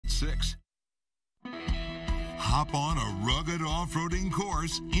6. Hop on a rugged off-roading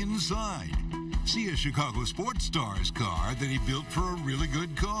course inside. See a Chicago Sports Stars car that he built for a really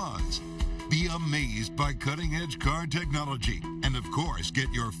good cause. Be amazed by cutting-edge car technology. And, of course,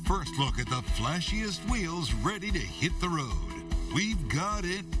 get your first look at the flashiest wheels ready to hit the road. We've got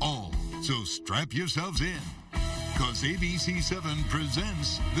it all, so strap yourselves in. Because ABC7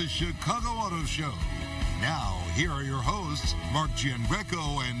 presents the Chicago Auto Show. Now, here are your hosts, Mark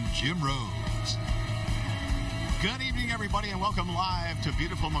Giangreco and Jim Rose. Good evening, everybody, and welcome live to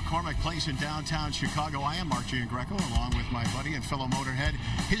beautiful McCormick Place in downtown Chicago. I am Mark Giangreco, along with my buddy and fellow motorhead,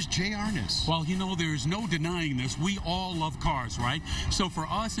 his JR-ness. Well, you know, there's no denying this. We all love cars, right? So for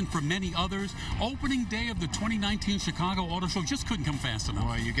us and for many others, opening day of the 2019 Chicago Auto Show just couldn't come fast enough.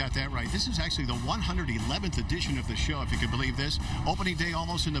 Boy, you got that right. This is actually the 111th edition of the show, if you can believe this. Opening day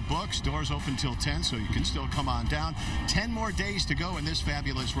almost in the books. Doors open till 10, so you can still come on down. 10 more days to go in this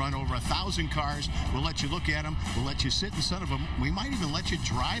fabulous run. Over 1,000 cars. We'll let you look at them. We'll let you sit in front of them. We might even let you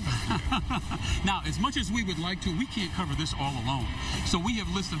drive them. Now, as much as we would like to, we can't cover this all alone. So we have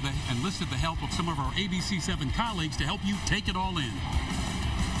enlisted the help of some of our ABC7 colleagues to help you take it all in.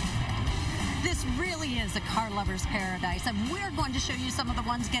 This really is a car lover's paradise, and we're going to show you some of the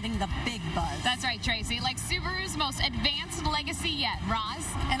ones getting the big buzz. That's right, Tracy. Like Subaru's most advanced legacy yet, Roz.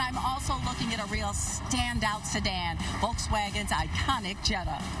 And I'm also looking at a real standout sedan, Volkswagen's iconic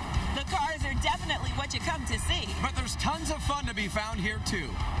Jetta. The cars are definitely what you come to see. But there's tons of fun to be found here, too.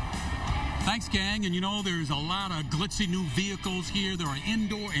 Thanks, gang. And you know, there's a lot of glitzy new vehicles here. There are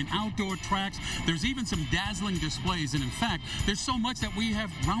indoor and outdoor tracks. There's even some dazzling displays. And in fact, there's so much that we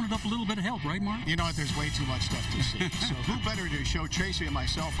have rounded up a little bit of help, right, Mark? You know what? There's way too much stuff to see. So who better to show Tracy and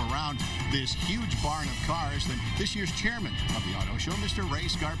myself around this huge barn of cars than this year's chairman of the auto show, Mr. Ray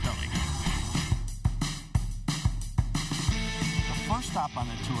Scarpelli. First stop on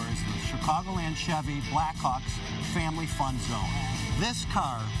the tour is the Chicagoland Chevy Blackhawks Family Fun Zone. This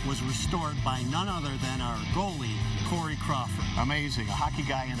car was restored by none other than our goalie, Corey Crawford. Amazing. A hockey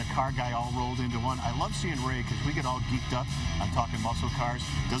guy and a car guy all rolled into one. I love seeing Ray because we get all geeked up on talking muscle cars.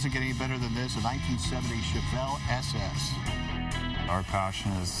 Doesn't get any better than this, a 1970 Chevelle SS. Our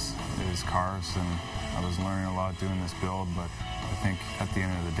passion is cars, and I was learning a lot doing this build, but I think at the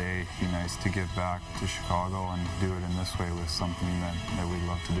end of the day, it'd be nice to give back to Chicago and do it in this way with something that we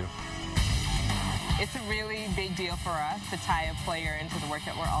love to do. It's a really big deal for us to tie a player into the work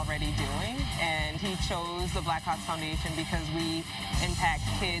that we're already doing, and he chose the Blackhawks Foundation because we impact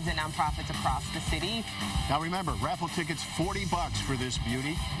kids and nonprofits across the city. Now remember, raffle tickets $40 for this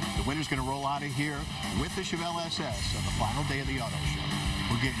beauty. The winner's going to roll out of here with the Chevelle SS on the final day of the auto show.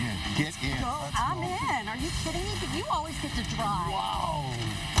 We're getting in. Get in. I'm in. Are you kidding me? But you always get to drive. Wow.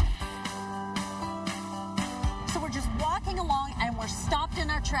 So we're just walking along, and we're stopped in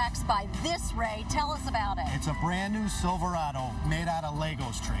our tracks by this, Ray. Tell us about it. It's a brand new Silverado made out of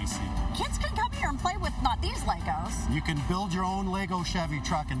Legos, Tracy. Kids can come here and play with not these Legos. You can build your own Lego Chevy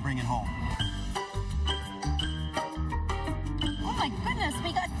truck and bring it home. Oh my goodness,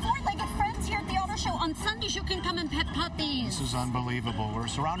 we got four-legged friends here at the auto show. On Sundays, you can come and pet puppies. This is unbelievable. We're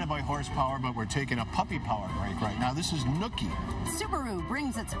surrounded by horsepower, but we're taking a puppy power break right now. This is Nookie. Subaru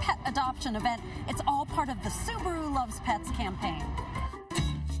brings its pet adoption event. It's all part of the Subaru Loves Pets campaign.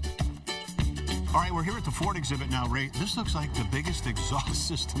 All right, we're here at the Ford exhibit now, Ray. This looks like the biggest exhaust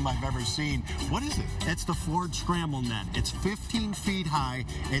system I've ever seen. What is it? It's the Ford Scramble Net. It's 15 feet high.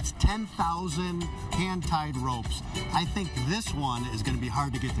 It's 10,000 hand-tied ropes. I think this one is going to be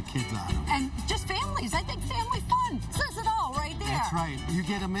hard to get the kids out of. And just families. I think family fun says it all right there. That's right. You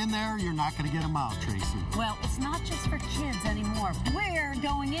get them in there, you're not going to get them out, Tracy. Well, it's not just for kids anymore. We're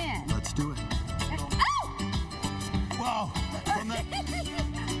going in. Let's do it. Oh! Whoa!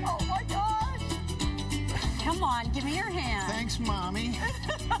 Oh, my gosh. Come on, give me your hand. Thanks, Mommy.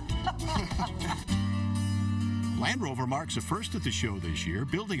 Land Rover marks a first at the show this year,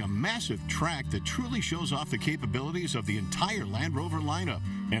 building a massive track that truly shows off the capabilities of the entire Land Rover lineup.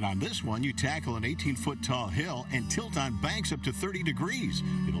 And on this one, you tackle an 18-foot tall hill and tilt on banks up to 30 degrees.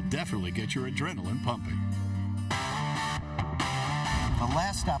 It'll definitely get your adrenaline pumping. The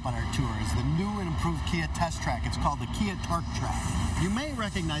last stop on our tour is the new and improved Kia test track. It's called the Kia Torque Track. You may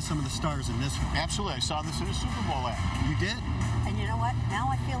recognize some of the stars in this one. Absolutely. I saw this in a Super Bowl ad. You did? And you know what? Now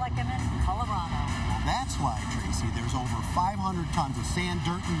I feel like I'm in Colorado. That's why, Tracy, there's over 500 tons of sand,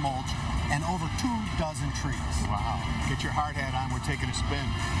 dirt, and mulch, and over 24 trees. Wow. Get your hard hat on. We're taking a spin.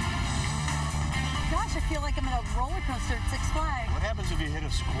 Gosh, I feel like I'm in a roller coaster at Six Flags. What happens if you hit a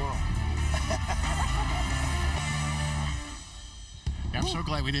squirrel? I'm so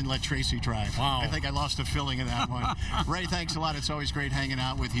glad we didn't let Tracy drive. Wow. I think I lost a feeling in that one. Ray, thanks a lot. It's always great hanging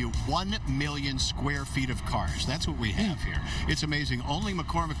out with you. 1 million square feet of cars. That's what we have here. It's amazing. Only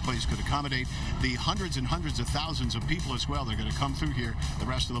McCormick Place could accommodate the hundreds and hundreds of thousands of people as well. They're going to come through here the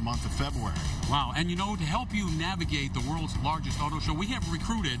rest of the month of February. Wow. And, you know, to help you navigate the world's largest auto show, we have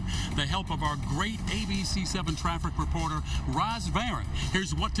recruited the help of our great ABC7 traffic reporter, Roz Varon.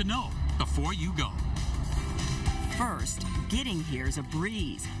 Here's what to know before you go. First, getting here is a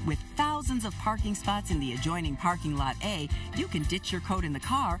breeze. With thousands of parking spots in the adjoining parking lot A, you can ditch your coat in the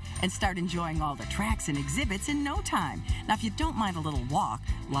car and start enjoying all the tracks and exhibits in no time. Now, if you don't mind a little walk,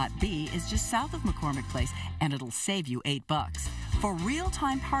 Lot B is just south of McCormick Place, and it'll save you $8. For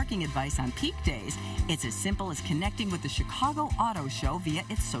real-time parking advice on peak days, it's as simple as connecting with the Chicago Auto Show via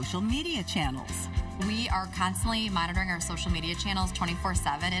its social media channels. We are constantly monitoring our social media channels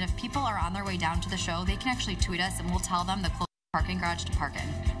 24/7, and if people are on their way down to the show, they can actually tweet us, and we'll tell them the closest parking garage to park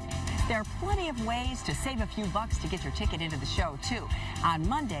in. There are plenty of ways to save a few bucks to get your ticket into the show, too. On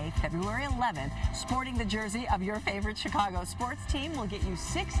Monday, February 11th, sporting the jersey of your favorite Chicago sports team will get you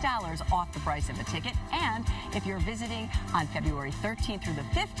 $6 off the price of a ticket. And if you're visiting on February 13th through the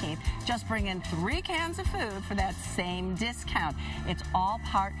 15th, just bring in 3 cans of food for that same discount. It's all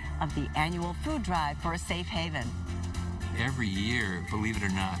part of the annual food drive for a safe haven. Every year, believe it or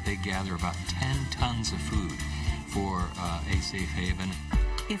not, they gather about 10 tons of food for a safe haven.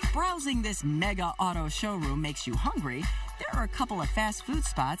 If browsing this mega auto showroom makes you hungry, there are a couple of fast food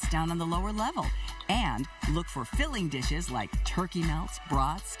spots down on the lower level. And look for filling dishes like turkey melts,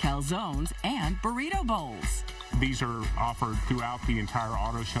 brats, calzones, and burrito bowls. These are offered throughout the entire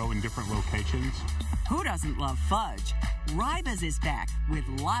auto show in different locations. Who doesn't love fudge? Ryba's is back with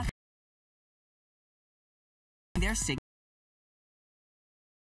lots of their signature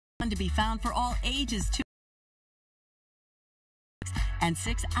to be found for all ages, too. And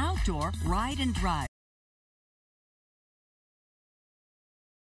 6 outdoor ride and drive.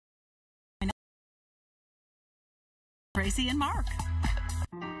 Tracy and Mark.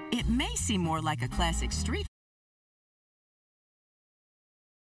 It may seem more like a classic street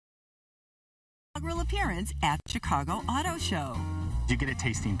inaugural appearance at Chicago Auto Show. You get a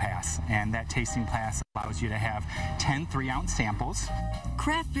tasting pass, and that tasting pass allows you to have 10 3-ounce samples.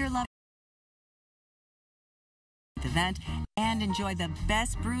 Craft beer lovers event and enjoy the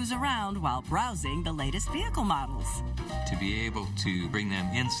best brews around while browsing the latest vehicle models. To be able to bring them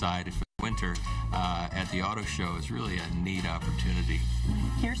inside for the winter at the auto show is really a neat opportunity.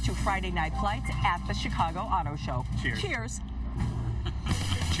 Here's to Friday night flights at the Chicago Auto Show. Cheers. Cheers.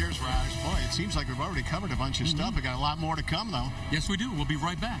 Cheers, Raj. Boy, it seems like we've already covered a bunch of stuff. We got a lot more to come, though. Yes, we do. We'll be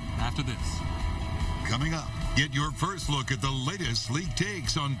right back after this. Coming up, get your first look at the latest sleek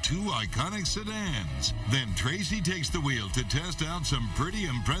takes on 2 iconic sedans. Then Tracy takes the wheel to test out some pretty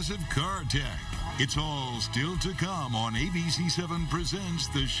impressive car tech. It's all still to come on ABC7 Presents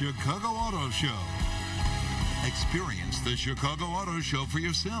the Chicago Auto Show. Experience the Chicago Auto Show for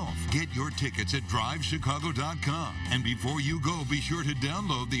yourself. Get your tickets at drivechicago.com. And before you go, be sure to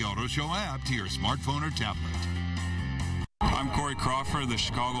download the Auto Show app to your smartphone or tablet. I'm Corey Crawford of the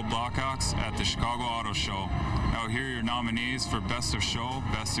Chicago Blackhawks at the Chicago Auto Show. Now here are your nominees for Best of Show,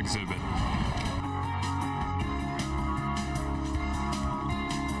 Best Exhibit.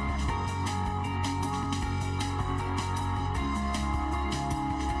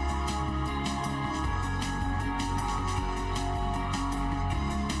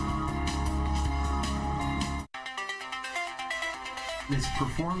 It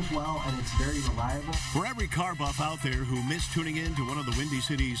performs well and it's very reliable. For every car buff out there who missed tuning in to one of the Windy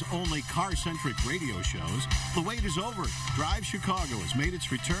City's only car-centric radio shows, the wait is over. Drive Chicago has made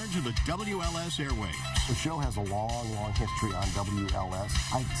its return to the WLS airwaves. The show has a long, long history on WLS.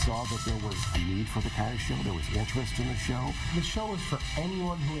 I saw that there was a need for the car show. There was interest in the show. The show is for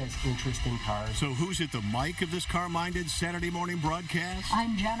anyone who has interest in cars. So who's at the mic of this car-minded Saturday morning broadcast?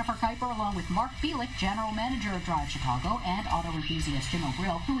 I'm Jennifer Kuiper, along with Mark Bielik, General Manager of Drive Chicago, and auto enthusiast Jim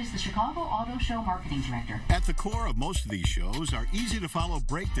O'Brill, who is the Chicago Auto Show Marketing Director. At the core of most of these shows are easy-to-follow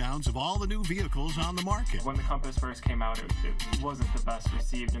breakdowns of all the new vehicles on the market. When the Compass first came out, it wasn't the best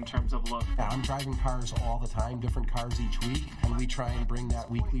received in terms of look. Yeah, I'm driving cars all the time, different cars each week, and we try and bring that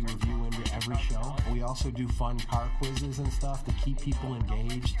weekly review into every show. We also do fun car quizzes and stuff to keep people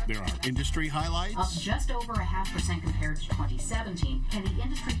engaged. There are industry highlights. Up just over 0.5% compared to 2017. Can the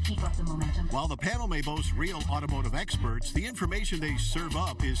industry keep up the momentum? While the panel may boast real automotive experts, the information they they serve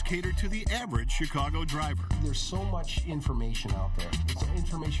up is catered to the average Chicago driver. There's so much information out there. It's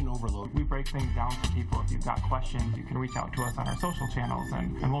information overload. We break things down for people. If you've got questions, you can reach out to us on our social channels,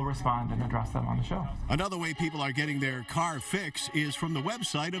 and we'll respond and address them on the show. Another way people are getting their car fix is from the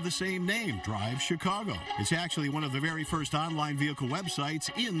website of the same name, Drive Chicago. It's actually one of the very first online vehicle websites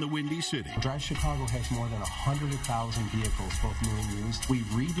in the Windy City. Drive Chicago has more than 100,000 vehicles, both new and used. We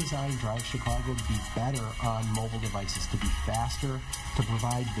redesigned Drive Chicago to be better on mobile devices, to be faster, to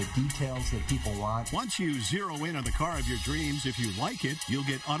provide the details that people want. Once you zero in on the car of your dreams, if you like it, you'll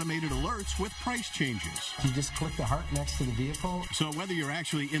get automated alerts with price changes. You just click the heart next to the vehicle. So whether you're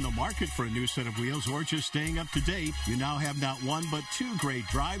actually in the market for a new set of wheels or just staying up to date, you now have not one but two great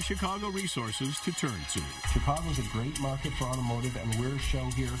Drive Chicago resources to turn to. Chicago's a great market for automotive, and we're a show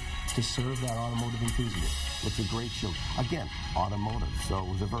here to serve that automotive enthusiast. It's a great show. Again, automotive, so it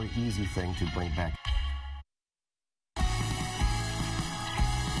was a very easy thing to bring back.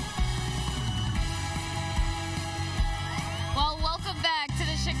 Well, welcome back to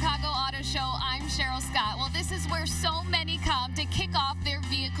the Chicago Auto Show. I'm Cheryl Scott. Well, this is where so many come to kick off their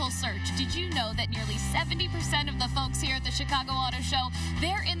vehicle search. Did you know that nearly 70% of the folks here at the Chicago Auto Show,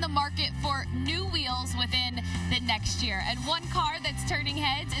 they're in the market for new wheels within the next year? And one car that's turning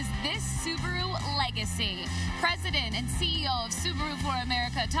heads is this Subaru Legacy. President and CEO of Subaru for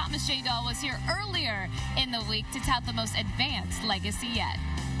America, Thomas J. Dahl, was here earlier in the week to tout the most advanced Legacy yet.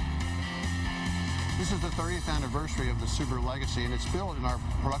 This is the 30th anniversary of the Subaru Legacy, and it's built in our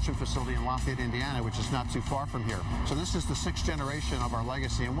production facility in Lafayette, Indiana, which is not too far from here. So this is the 6th generation of our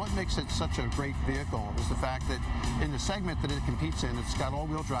Legacy, and what makes it such a great vehicle is the fact that in the segment that it competes in, it's got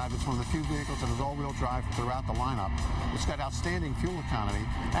all-wheel drive. It's one of the few vehicles that has all-wheel drive throughout the lineup. It's got outstanding fuel economy,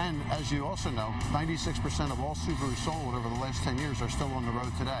 and as you also know, 96% of all Subarus sold over the last 10 years are still on the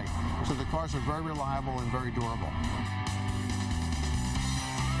road today. So the cars are very reliable and very durable.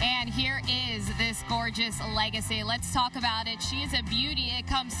 And here is this gorgeous Legacy. Let's talk about it. She is a beauty. It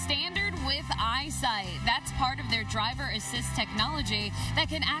comes standard with eyesight. That's part of their driver assist technology that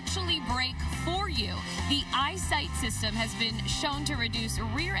can actually brake for you. The eyesight system has been shown to reduce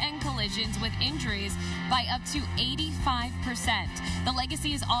rear end collisions with injuries by up to 85%. The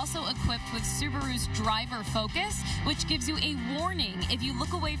Legacy is also equipped with Subaru's driver focus, which gives you a warning if you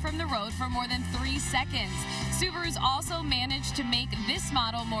look away from the road for more than 3 seconds. Subaru's also managed to make this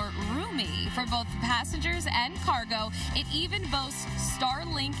model more roomy for both passengers and cargo. It even boasts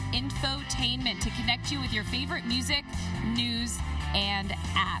Starlink infotainment to connect you with your favorite music, news, and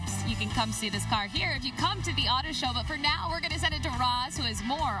apps. You can come see this car here if you come to the auto show, but for now, we're going to send it to Roz, who has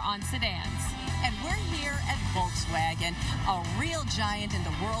more on sedans. And we're here at Volkswagen, a real giant in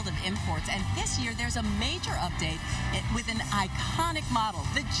the world of imports. And this year, there's a major update with an iconic model,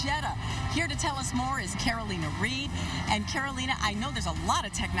 the Jetta. Here to tell us more is Carolina Reed. And Carolina, I know there's a lot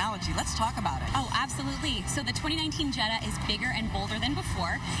of technology. Let's talk about it. Oh, absolutely. So the 2019 Jetta is bigger and bolder than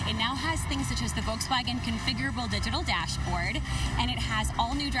before. It now has things such as the Volkswagen configurable digital dashboard, and it has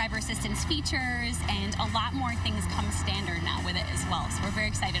all new driver assistance features, and a lot more things come standard now with it as well. So we're very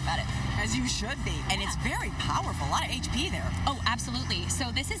excited about it. As you should be. And it's very powerful. A lot of HP there. Oh, absolutely.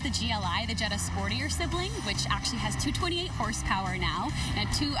 So this is the GLI, the Jetta Sportier sibling, which actually has 228 horsepower now and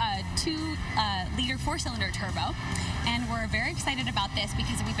a 2-liter 4-cylinder turbo. And we're very excited about this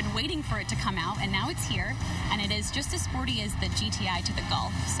because we've been waiting for it to come out, and now it's here. And it is just as sporty as the GTI to the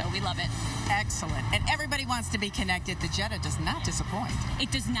Golf. So we love it. Excellent. And everybody wants to be connected. The Jetta does not disappoint.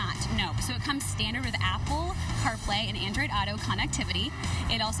 It does not, no. So it comes standard with Apple CarPlay and Android Auto connectivity.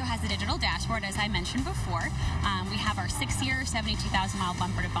 It also has the digital dashboard, as I mentioned before. We have our 6-year, 72,000-mile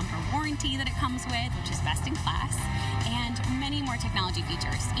bumper-to-bumper warranty that it comes with, which is best in class, and many more technology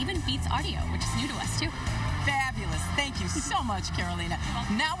features. Even Beats Audio, which is new to us, too. Fabulous. Thank you so much, Carolina.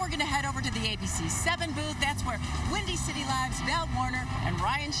 Now we're going to head over to the ABC 7 booth. That's where Windy City Live's Val Warner and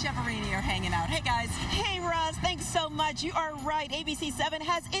Ryan Chiaverini are hanging out. Hey, guys. Hey, Roz. Thanks so much. You are right. ABC 7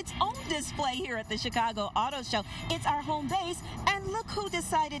 has its own display here at the Chicago Auto Show. It's our home base. And look who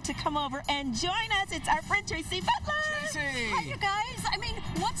decided to come over and join us. It's our friend Tracy Butler. Tracy. Hi, you guys. I mean,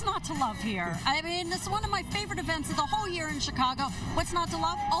 what's not to love here? I mean, it's one of my favorite events of the whole year in Chicago. What's not to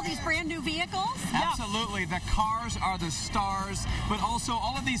love? All these brand new vehicles. Absolutely. The cars are the stars, but also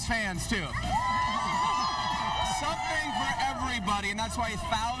all of these fans, too. Something for everybody, and that's why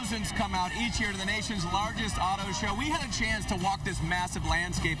thousands come out each year to the nation's largest auto show. We had a chance to walk this massive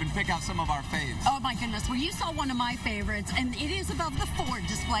landscape and pick out some of our faves. Oh, my goodness. Well, you saw one of my favorites, and it is above the Ford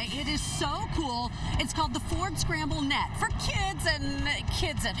display. It is so cool. It's called the Ford Scramble Net for kids and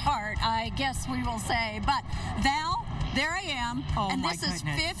kids at heart, I guess we will say. But, Val, there I am, and this is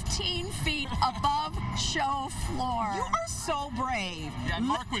 15 feet above show floor. You are so brave. Yeah,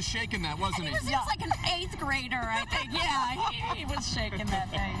 Mark was shaking that, wasn't he? He was like an 8th grader, I think. Yeah, he was shaking that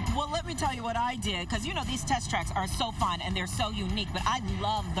thing. Well, let me tell you what I did, because you know these test tracks are so fun and they're so unique, but I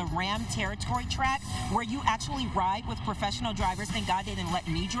love the Ram Territory track where you actually ride with professional drivers, thank God they didn't let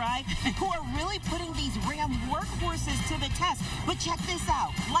me drive, who are really putting these Ram workhorses to the test. But check this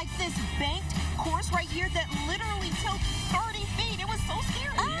out, like this banked course right here that literally tilts 30 feet. It was so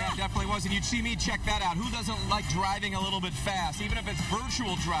scary. Yeah, it definitely was, and you'd see me check that out. Who doesn't like driving a little bit fast? Even if it's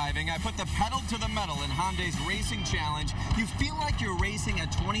virtual driving, I put the pedal to the metal in Hyundai's Racing Challenge. You feel like you're racing a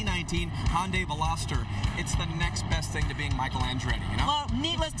 2019 Hyundai Veloster. It's the next best thing to being Michael Andretti, you know? Well,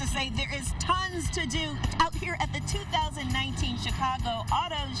 needless to say, there is tons to do out here at the 2019 Chicago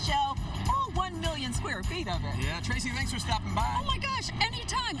Auto Show. All 1 million square feet of it. Yeah, Tracy, thanks for stopping by. Oh my gosh,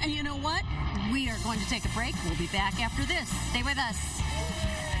 anytime. And you know what? We are going to take a break. We'll be back after this. Stay with us.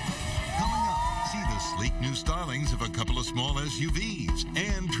 Coming up, see the sleek new stylings of a couple of small SUVs.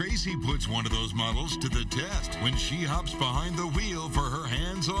 And Tracy puts one of those models to the test when she hops behind the wheel for her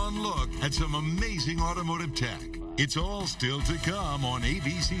hands-on look at some amazing automotive tech. It's all still to come on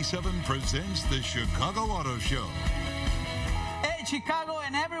ABC7 Presents the Chicago Auto Show. Hey, Chicago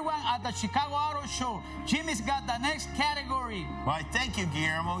and everyone at the Chicago Auto Show. Jimmy's got the next category. Why, thank you,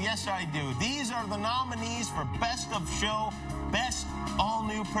 Guillermo. Yes, I do. These are the nominees for Best of Show, Best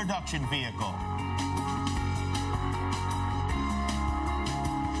All-New Production Vehicle.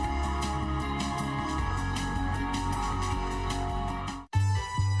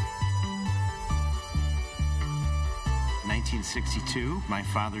 In 1962, my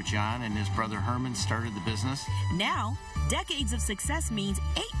father John and his brother Herman started the business. Now, decades of success means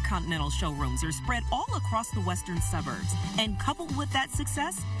 8 Continental showrooms are spread all across the western suburbs. And coupled with that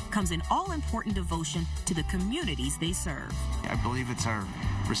success comes an all-important devotion to the communities they serve. I believe it's our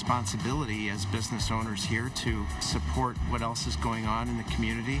responsibility as business owners here to support what else is going on in the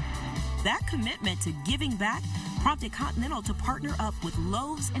community. That commitment to giving back prompted Continental to partner up with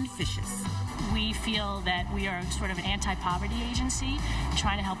Loaves and Fishes. We feel that we are sort of an anti-poverty agency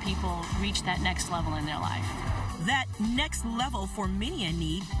trying to help people reach that next level in their life. That next level for many in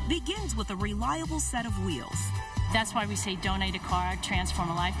need begins with a reliable set of wheels. That's why we say donate a car, transform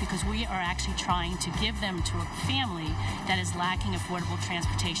a life, because we are actually trying to give them to a family that is lacking affordable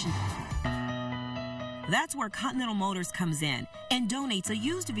transportation. That's where Continental Motors comes in and donates a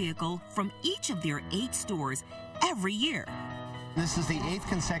used vehicle from each of their 8 stores every year. This is the 8th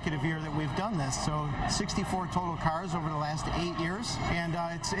consecutive year that we've done this, so 64 total cars over the last 8 years, and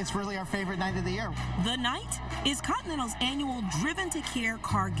it's really our favorite night of the year. The night is Continental's annual Driven to Care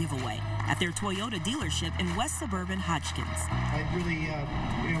car giveaway at their Toyota dealership in West Suburban Hodgkins. It really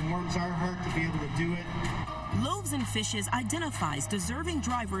warms our heart to be able to do it. Loaves and Fishes identifies deserving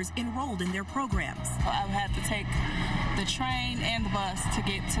drivers enrolled in their programs. I've had to take the train and the bus to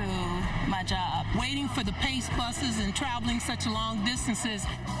get to my job. Waiting for the PACE buses and traveling such long distances.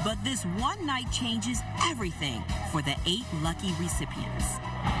 But this one night changes everything for the 8 lucky recipients.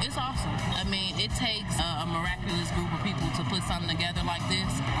 It's awesome. I mean, it takes a miraculous group of people to put something together like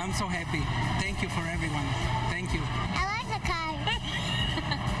this. I'm so happy. Thank you for everyone. Thank you. I like the car.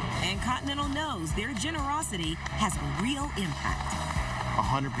 And Continental knows their generosity has a real impact.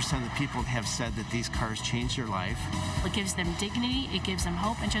 100% of the people have said that these cars changed their life. It gives them dignity, it gives them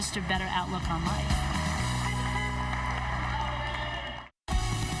hope, and just a better outlook on life.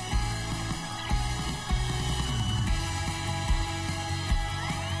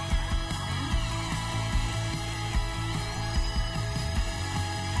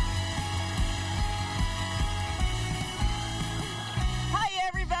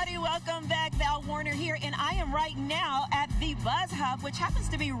 Here, and I am right now at the Buzz Hub, which happens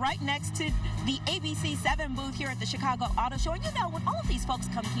to be right next to the ABC7 booth here at the Chicago Auto Show. And you know, when all of these folks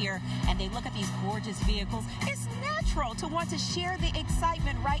come here and they look at these gorgeous vehicles, it's natural to want to share the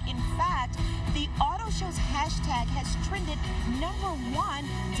excitement, right? In fact, the Auto Show's hashtag has trended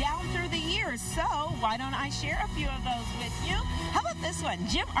 #1 down through the years. So why don't I share a few of those with you? How about this one?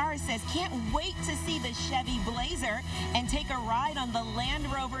 Jim R. says, can't wait to see the Chevy Blazer and take a ride on the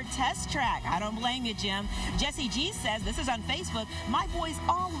Land Rover test track. I don't blame you, Jim. Jesse G says, this is on Facebook, my boys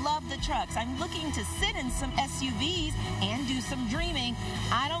all love the trucks. I'm looking to sit in some SUVs and do some dreaming.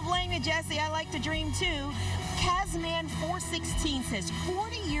 I don't blame you, Jesse. I like to dream too. Kazman 416 says,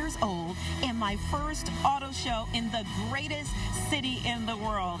 40 years old and my first auto show in the greatest city in the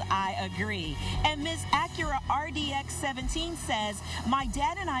world. I agree. And Ms. Acura RDX 17 says, my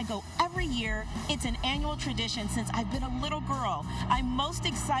dad and I go every year. It's an annual tradition since I've been a little girl. I'm most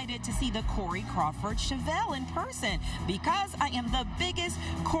excited to see the Corey Crawford Chevelle in person because I am the biggest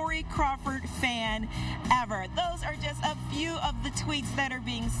Corey Crawford fan ever. Those are just a few of the tweets that are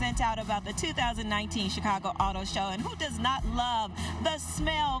being sent out about the 2019 Chicago Auto Show. And who does not love the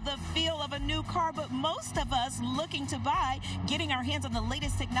smell, the feel of a new car? But most of us looking to buy, getting our hands on the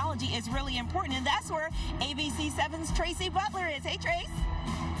latest technology is really important. And that's where ABC7's Tracy Butler is. Hey, Trace.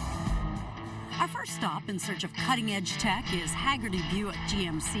 Our first stop in search of cutting-edge tech is Haggerty Buick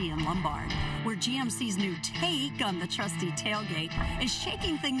GMC in Lombard, where GMC's new take on the trusty tailgate is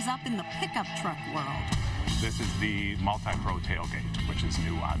shaking things up in the pickup truck world. This is the multi-pro tailgate, which is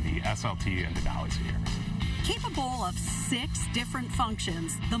new on the SLT and Denali's here. Capable of 6 different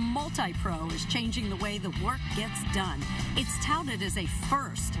functions, the Multi-Pro is changing the way the work gets done. It's touted as a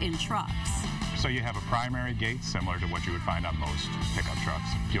first in trucks. So you have a primary gate similar to what you would find on most pickup trucks.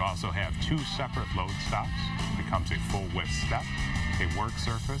 You also have 2 separate load stops. It becomes a full width step, a work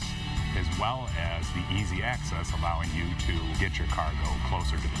surface, as well as the easy access allowing you to get your cargo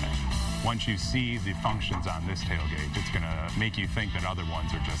closer to the van. Once you see the functions on this tailgate, it's going to make you think that other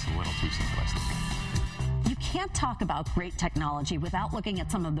ones are just a little too simplistic. You can't talk about great technology without looking at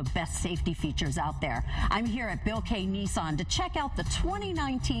some of the best safety features out there. I'm here at Bill K. Nissan to check out the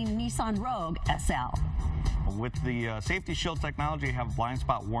 2019 Nissan Rogue SL. With the safety shield technology, you have blind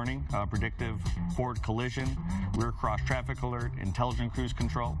spot warning, predictive forward collision, rear cross traffic alert, intelligent cruise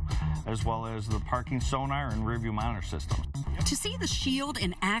control, as well as the parking sonar and rear view monitor system. To see the shield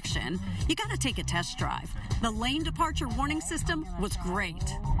in action, you got to take a test drive. The lane departure warning system was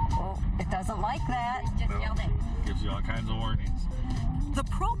great. Oh, it doesn't like that. Just yelled it. Gives you all kinds of warnings. The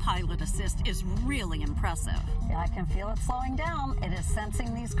Pro Pilot Assist is really impressive. I can feel it slowing down. It is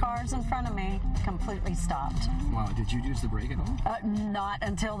sensing these cars in front of me completely stopped. Wow, did you use the brake at all? Not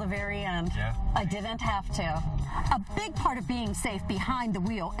until the very end. Yeah. I didn't have to. A big part of being safe behind the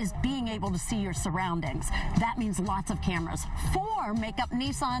wheel is being able to see your surroundings. That means lots of cameras. 4 make up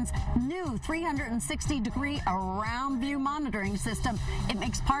Nissan's new 360-degree around view monitoring system. It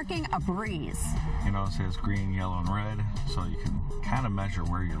makes parking a breeze. You know, it says green, yellow, and red, so you can kind of measure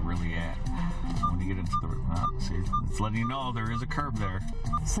where you're really at. When you get into the, see, it's letting you know there is a curb there.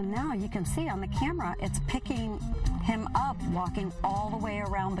 So now you can see on the camera, it's picking him up, walking all the way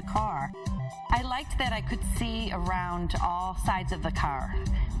around the car. I liked that I could see around all sides of the car.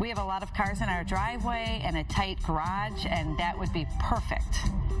 We have a lot of cars in our driveway and a tight garage, and that would be perfect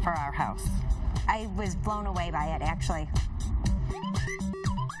for our house. I was blown away by it, actually.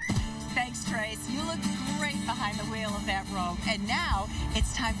 Thanks, Trace. You look great behind the wheel of that Rogue. And now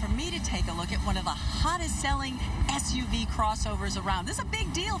it's time for me to take a look at one of the hottest selling SUV crossovers around. This is a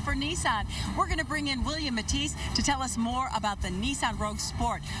big deal for Nissan. We're going to bring in William Matisse to tell us more about the Nissan Rogue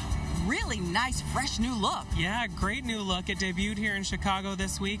Sport. Really nice, fresh new look. Yeah, great new look. It debuted here in Chicago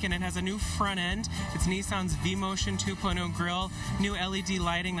this week, and it has a new front end. It's Nissan's V-Motion 2.0 grille, new LED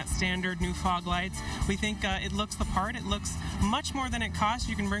lighting, that's standard, new fog lights. We think it looks the part. It looks much more than it costs.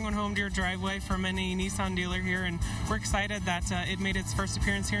 You can bring one home to your driveway from any Nissan dealer here, and we're excited that it made its first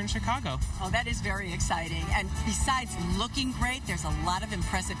appearance here in Chicago. Oh, that is very exciting. And besides looking great, there's a lot of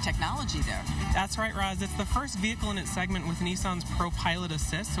impressive technology there. That's right, Roz. It's the first vehicle in its segment with Nissan's Pro Pilot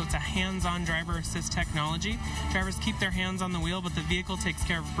Assist, so it's a hands-on driver assist technology. Drivers keep their hands on the wheel, but the vehicle takes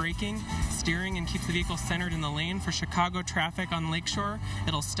care of braking, steering, and keeps the vehicle centered in the lane. For Chicago traffic on Lakeshore,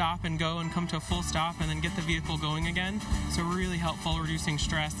 it'll stop and go and come to a full stop and then get the vehicle going again. So really helpful reducing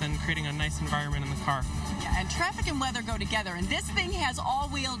stress and creating a nice environment in the car. Yeah, and traffic and weather go together, and this thing has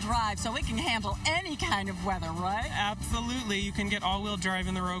all-wheel drive, so it can handle any kind of weather, right? Absolutely. You can get all-wheel drive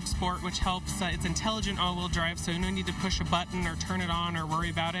in the Rogue Sport, which helps. It's intelligent all-wheel drive, so you don't need to push a button or turn it on or worry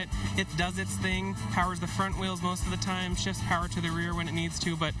about it. It does its thing, powers the front wheels most of the time, shifts power to the rear when it needs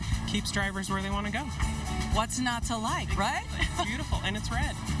to, but keeps drivers where they want to go. What's not to like, right? It's beautiful, and it's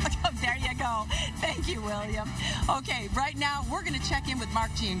red. There you go. Thank you, William. Okay, right now we're going to check in with Mark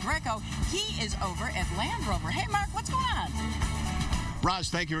Giangreco. He is over at Land Rover. Hey, Mark, what's going on? Roz,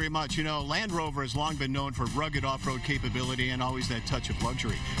 thank you very much. You know, Land Rover has long been known for rugged off-road capability and always that touch of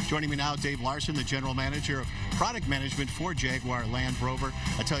luxury. Joining me now, Dave Larson, the General Manager of Product Management for Jaguar Land Rover.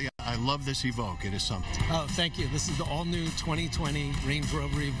 I tell you, I love this Evoque. It is something. Oh, thank you. This is the all-new 2020 Range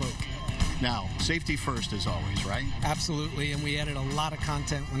Rover Evoque. Now, safety first as always, right? Absolutely, and we added a lot of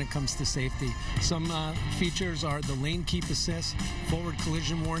content when it comes to safety. Some features are the lane keep assist, forward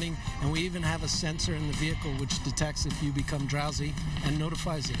collision warning, and we even have a sensor in the vehicle which detects if you become drowsy and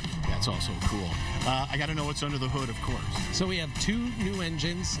notifies you. That's also cool. I got to know what's under the hood, of course. So we have 2 new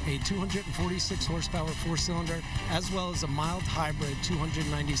engines, a 246 horsepower 4-cylinder, as well as a mild hybrid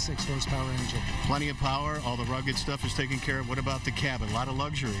 296 horsepower engine. Plenty of power. All the rugged stuff is taken care of. What about the cabin? A lot of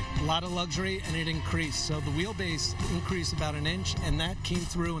luxury. A lot of luxury, and it increased. So the wheelbase increased about an inch, and that came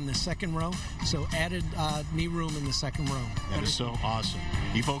through in the second row. So added knee room in the second row. That is so awesome.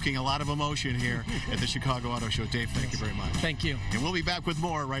 Evoking a lot of emotion here at the Chicago Auto Show. Dave, thank you very much. Thank you. And we'll be back with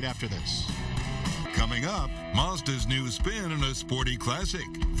more right after this. Coming up, Mazda's new spin in a sporty classic.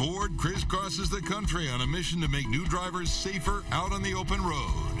 Ford crisscrosses the country on a mission to make new drivers safer out on the open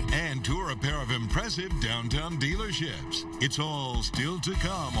road and tour a pair of impressive downtown dealerships. It's all still to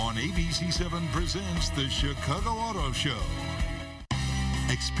come on ABC7 Presents the Chicago Auto Show.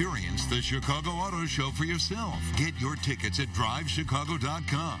 Experience the Chicago Auto Show for yourself. Get your tickets at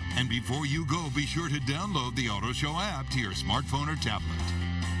drivechicago.com. And before you go, be sure to download the Auto Show app to your smartphone or tablet.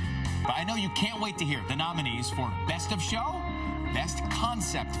 But I know you can't wait to hear the nominees for Best of Show, Best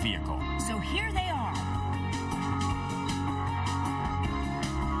Concept Vehicle. So here they are.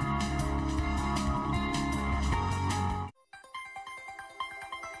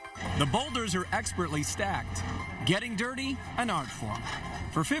 The boulders are expertly stacked. Getting dirty, an art form.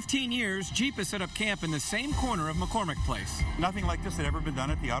 For 15 years, Jeep has set up camp in the same corner of McCormick Place. Nothing like this had ever been done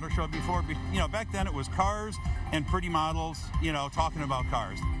at the auto show before. You know, back then it was cars and pretty models, you know, talking about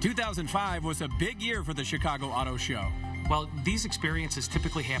cars. 2005 was a big year for the Chicago Auto Show. Well, these experiences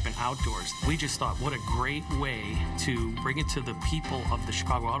typically happen outdoors. We just thought, what a great way to bring it to the people of the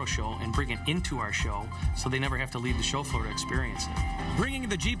Chicago Auto Show and bring it into our show so they never have to leave the show floor to experience it. Bringing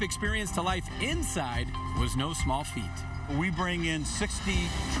the Jeep experience to life inside was no small feat. We bring in 60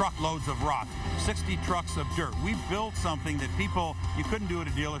 truckloads of rock, 60 trucks of dirt. We built something that you couldn't do at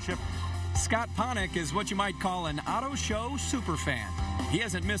a dealership. Scott Ponick is what you might call an auto show superfan. He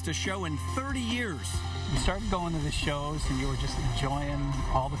hasn't missed a show in 30 years. You started going to the shows and you were just enjoying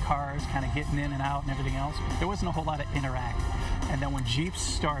all the cars, kind of getting in and out and everything else. There wasn't a whole lot of interaction. And then when Jeep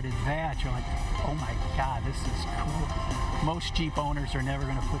started that, you're like, oh my God, this is cool. Most Jeep owners are never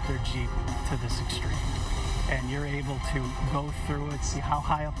going to put their Jeep to this extreme. And you're able to go through it, see how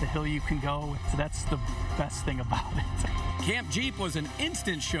high up the hill you can go. So that's the best thing about it. Camp Jeep was an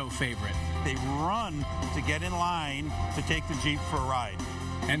instant show favorite. They run to get in line to take the Jeep for a ride.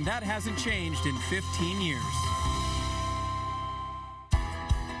 And that hasn't changed in 15 years.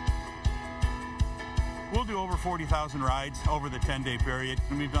 We'll do over 40,000 rides over the 10-day period,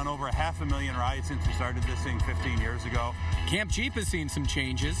 and we've done over 500,000 rides since we started this thing 15 years ago. Camp Jeep has seen some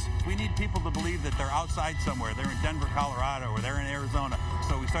changes. We need people to believe that they're outside somewhere. They're in Denver, Colorado, or they're in Arizona.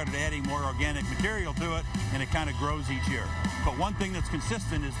 So we started adding more organic material to it, and it kind of grows each year. But one thing that's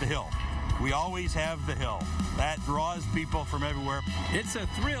consistent is the hill. We always have the hill. That draws people from everywhere. It's a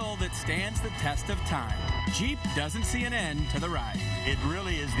thrill that stands the test of time. Jeep doesn't see an end to the ride. It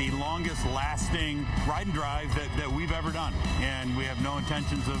really is the longest lasting ride and drive that we've ever done, and we have no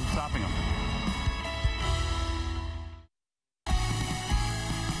intentions of stopping them.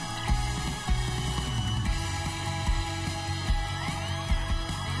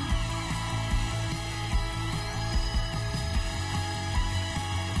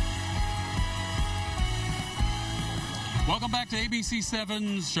 Welcome back to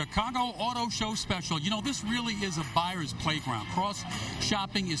ABC7's Chicago Auto Show Special. You know, this really is a buyer's playground.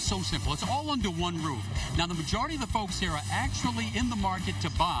 Cross-shopping is so simple. It's all under one roof. Now, the majority of the folks here are actually in the market to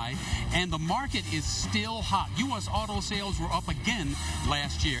buy, and the market is still hot. U.S. auto sales were up again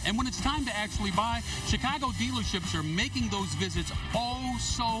last year. And when it's time to actually buy, Chicago dealerships are making those visits oh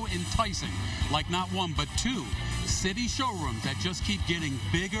so enticing. Like not one, but two city showrooms that just keep getting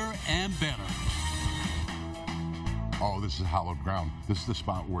bigger and better. Oh, this is hallowed ground. This is the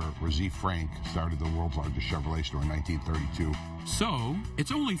spot where Z. Frank started the world's largest Chevrolet store in 1932. So,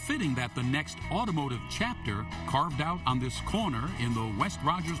 it's only fitting that the next automotive chapter, carved out on this corner in the West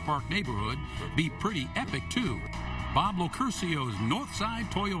Rogers Park neighborhood, be pretty epic, too. Bob Locurcio's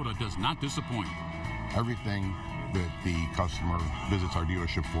Northside Toyota does not disappoint. Everything that the customer visits our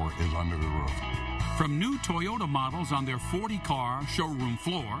dealership for is under the roof. From new Toyota models on their 40-car showroom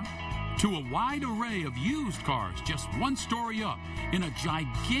floor, to a wide array of used cars just one story up in a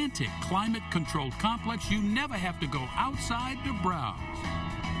gigantic climate-controlled complex you never have to go outside to browse.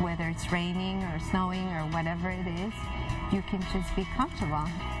 Whether it's raining or snowing or whatever it is, you can just be comfortable.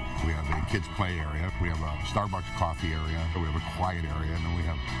 We have a kids play area. We have a Starbucks coffee area. We have a quiet area. And then we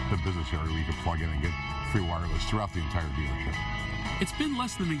have the business area where you can plug in and get free wireless throughout the entire dealership. It's been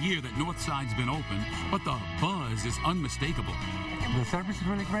less than a year that Northside's been open, but the buzz is unmistakable. The service is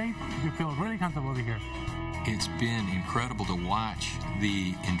really great. You feel really comfortable here. It's been incredible to watch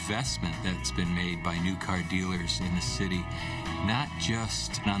the investment that's been made by new car dealers in the city, not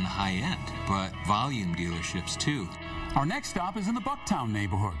just on the high end, but volume dealerships too. Our next stop is in the Bucktown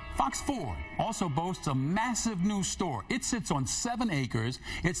neighborhood. Fox Ford also boasts a massive new store. It sits on 7 acres.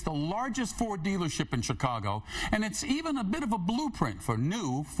 It's the largest Ford dealership in Chicago, and it's even a bit of a blueprint for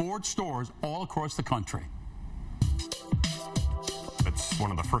new Ford stores all across the country. It's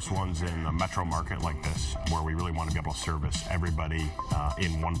one of the first ones in a metro market like this where we really want to be able to service everybody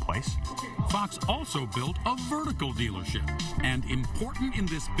in one place. Fox also built a vertical dealership, and important in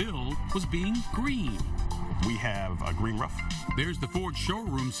this build was being green. We have a green roof. There's the Ford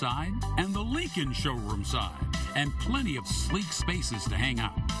showroom side and the Lincoln showroom side, and plenty of sleek spaces to hang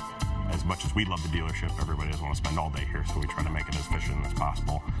out. As much as we love the dealership, everybody doesn't want to spend all day here, so we try to make it as efficient as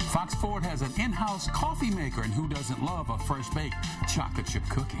possible. Fox Ford has an in-house coffee maker, and who doesn't love a fresh-baked chocolate chip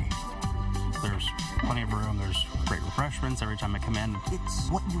cookie? There's plenty of room. There's great refreshments every time I come in. It's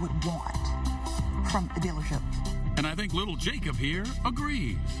what you would want from a dealership. And I think little Jacob here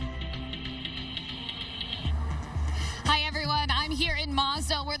agrees. Hi everyone, I'm here in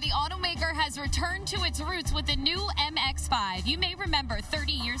Mazda where the automaker has returned to its roots with the new MX-5. You may remember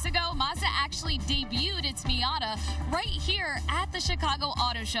 30 years ago, Mazda actually debuted its Miata right here at the Chicago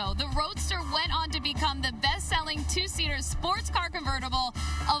Auto Show. The Roadster went on to become the best-selling two-seater sports car convertible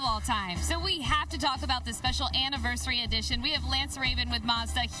of all time. So we have to talk about the special anniversary edition. We have Lance Raven with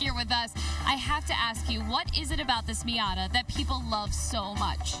Mazda here with us. I have to ask you, what is it about this Miata that people love so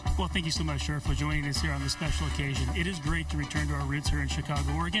much? Well, thank you so much, Cheryl, for joining us here on this special occasion. It is great to return to our roots here in Chicago,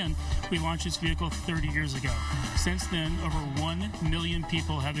 where again, we launched this vehicle 30 years ago. Since then, over 1 million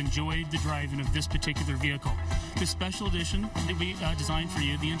people have enjoyed the driving of this particular vehicle. This special edition that we designed for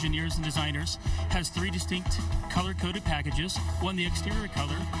you, the engineers and designers, has 3 distinct color-coded packages. One, the exterior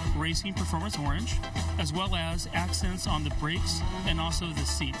color, Racing Performance Orange, as well as accents on the brakes and also the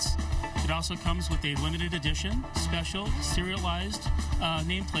seats. It also comes with a limited edition, special, serialized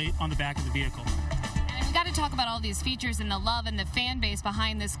nameplate on the back of the vehicle. We've got to talk about all these features and the love and the fan base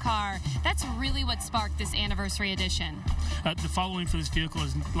behind this car. That's really what sparked this anniversary edition. The following for this vehicle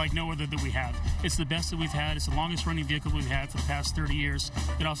is like no other that we have. It's the best that we've had. It's the longest running vehicle we've had for the past 30 years.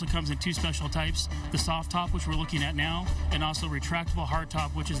 It also comes in 2 special types, the soft top, which we're looking at now, and also retractable hard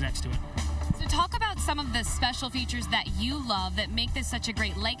top, which is next to it. So talk about some of the special features that you love that make this such a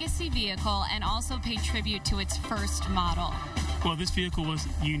great legacy vehicle and also pay tribute to its first model. Well, this vehicle was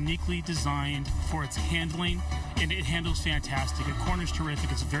uniquely designed for its handling, and it handles fantastic. The corner's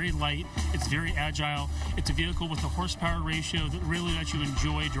terrific. It's very light. It's very agile. It's a vehicle with a horsepower ratio that really lets you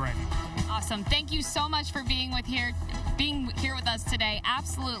enjoy driving. Awesome. Thank you so much for being here with us today.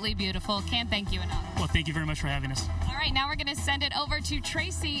 Absolutely beautiful. Can't thank you enough. Well, thank you very much for having us. All right, now we're going to send it over to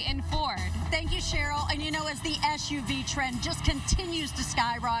Tracy in Ford. Thank you, Cheryl. And you know, as the SUV trend just continues to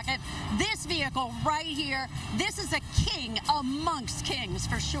skyrocket, this vehicle right here, this is a king amongst kings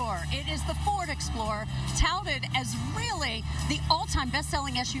for sure. It is the Ford Explorer, touted as really the all-time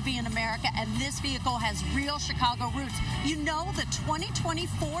best-selling SUV in America, and this vehicle has real Chicago roots. You know, the 2020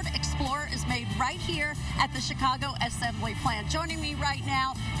 Ford Explorer is made right here at the Chicago Assembly Plant. Joining me right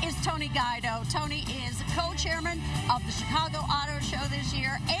now is Tony Guido. Tony is co-chairman of the Chicago Auto Show this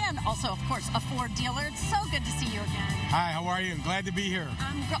year and also, of course, a Ford dealer. It's so good to see you again. Hi, how are you? I'm glad to be here.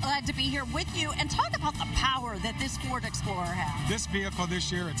 I'm glad to be here with you and talk about the power that this Ford Explorer has. This vehicle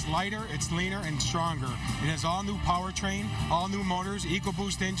this year, it's lighter, it's leaner, and stronger. It has all new powertrain, all new motors,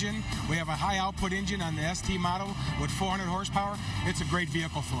 EcoBoost engine. We have a high output engine on the ST model with 400 horsepower. It's a great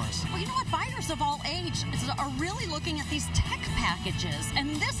vehicle for us. Well, you know what? Buyers of all ages are really looking at these tech packages,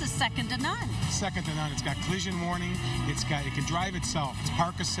 and this is second to none. Second to none. It's got collision warning. It can drive itself. It's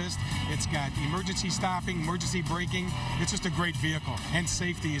park assist. It's got emergency stopping, emergency braking. It's just a great vehicle, and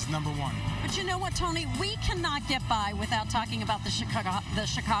safety is number one. But you know what, Tony? We cannot get by without talking about the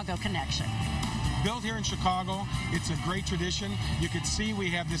Chicago connection. Built here in Chicago, it's a great tradition. You can see we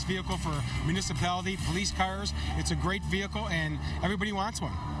have this vehicle for municipality, police cars. It's a great vehicle, and everybody wants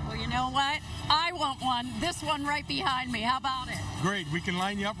one. Well, you know what? I want one. This one right behind me. How about it? Great. We can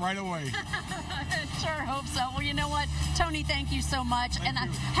line you up right away. Sure hope so. Well, you know what, Tony, thank you so much. I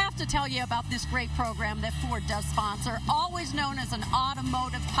have to tell you about this great program that Ford does sponsor, always known as an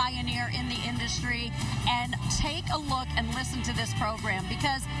automotive pioneer in the industry. And take a look and listen to this program,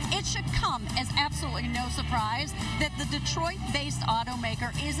 because it should come as absolutely no surprise that the Detroit-based automaker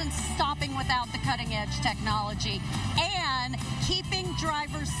isn't stopping without the cutting-edge technology and keeping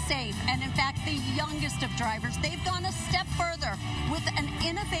drivers safe. And in fact, the youngest of drivers, they've gone a step further with an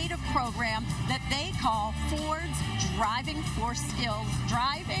innovative program that they call Ford's Driving for Skills.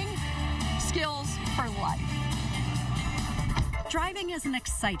 Driving Skills for Life. Driving is an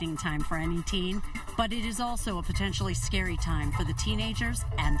exciting time for any teen, but it is also a potentially scary time for the teenagers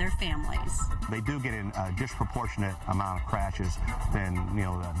and their families. They do get in a disproportionate amount of crashes than,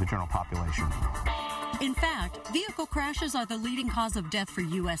 the general population. In fact, vehicle crashes are the leading cause of death for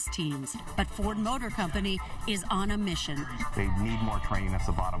U.S. teens, but Ford Motor Company is on a mission. They need more training, that's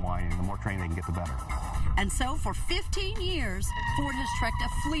the bottom line, and the more training they can get, the better. And so for 15 years, Ford has trekked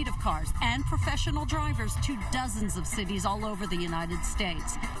a fleet of cars and professional drivers to dozens of cities all over the United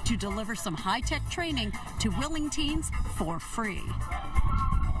States to deliver some high-tech training to willing teens for free.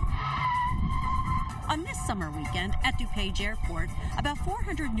 On this summer weekend at DuPage Airport, about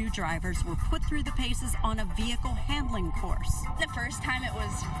 400 new drivers were put through the paces on a vehicle handling course. The first time it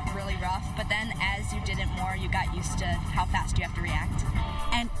was really rough, but then as you did it more, you got used to how fast you have to react.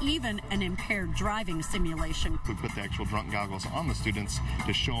 And even an impaired driving simulation. We put the actual drunk goggles on the students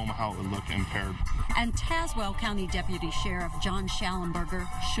to show them how it would look impaired. And Tazewell County Deputy Sheriff John Schallenberger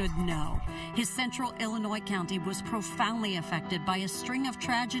should know. His central Illinois county was profoundly affected by a string of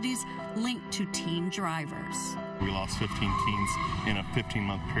tragedies linked to teen drivers. We lost 15 teens in a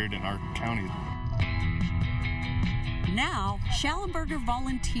 15-month period in our county. Now, Schallenberger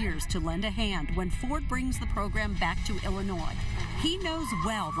volunteers to lend a hand when Ford brings the program back to Illinois. He knows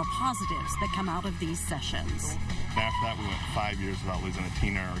well the positives that come out of these sessions. After that, we went 5 years without losing a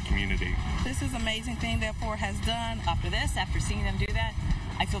teen in our community. This is an amazing thing that Ford has done. After seeing them do that,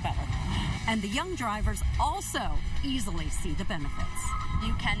 I feel better. And the young drivers also easily see the benefits.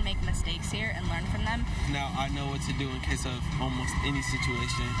 You can make mistakes here and learn from them. Now I know what to do in case of almost any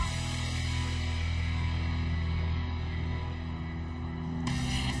situation.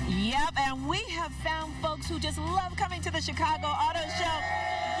 Yep, and we have found folks who just love coming to the Chicago Auto Show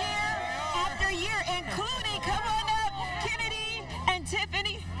year after year, including, come on up, Kennedy and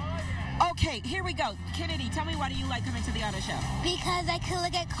Tiffany. Okay, here we go. Kennedy, tell me, why do you like coming to the auto show? Because I could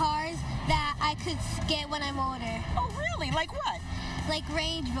look at cars that I could get when I'm older. Oh, really? Like what? Like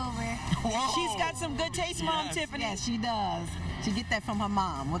Range Rover. Whoa. She's got some good taste, Mom, Yes. Tiffany. Yes, she does. She get that from her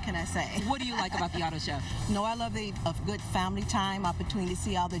mom. What can I say? What do you like about the auto show? No, I love a good family time opportunity to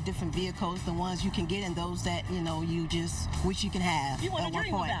see all the different vehicles, the ones you can get and those that, you just wish you can have. You want at to one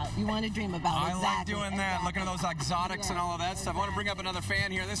dream point. about. You want to dream about. I exactly. like doing that, looking at those exotics and all of that stuff. I want to bring up another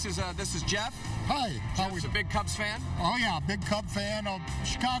fan here. This is Jeff. Hi. Jeff's a big Cubs fan. Oh yeah, big Cub fan, a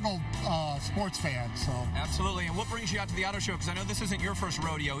Chicago sports fan. So Absolutely. And what brings you out to the auto show? Because I know this isn't your first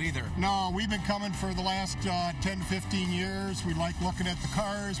rodeo either. no, we've been coming for the last 10, 15 years. We like looking at the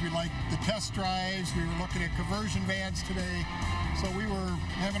cars. We like the test drives. We were looking at conversion vans today. So we were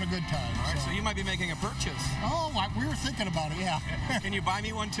having a good time. All right, so you might be making a purchase. Oh, we were thinking about it, yeah. Can you buy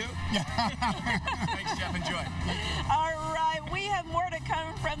me one too? Yeah. Thanks, Jeff. Enjoy. All right, we have more to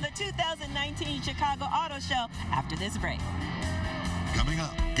come from the 2019 Chicago Auto Show after this break. Coming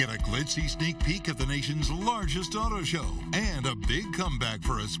up, get a glitzy sneak peek at the nation's largest auto show and a big comeback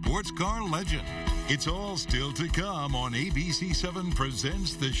for a sports car legend. It's all still to come on ABC7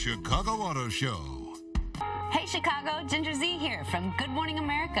 presents the Chicago Auto Show. Hey Chicago, Ginger Z here from Good Morning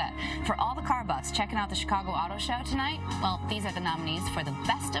America. For all the car buffs checking out the Chicago Auto Show tonight, well, these are the nominees for the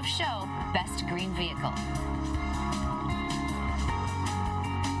Best of Show, Best Green Vehicle.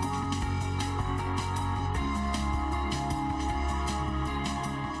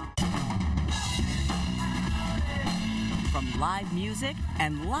 From live music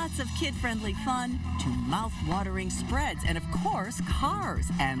and lots of kid-friendly fun to mouth-watering spreads and, of course, cars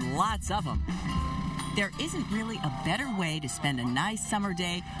and lots of them. There isn't really a better way to spend a nice summer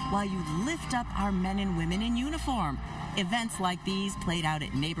day while you lift up our men and women in uniform. Events like these played out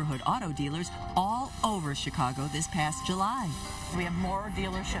at neighborhood auto dealers all over Chicago this past July. We have more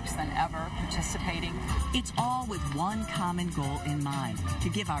dealerships than ever participating. It's all with one common goal in mind, to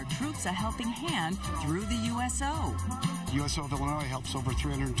give our troops a helping hand through the USO. USO of Illinois helps over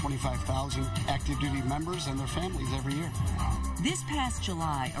 325,000 active duty members and their families every year. This past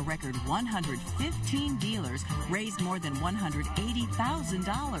July, a record 115 dealers raised more than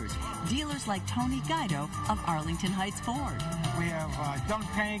 $180,000. Dealers like Tony Guido of Arlington Heights, Ford. We have dunk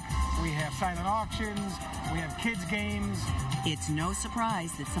tank, we have silent auctions, we have kids games. It's no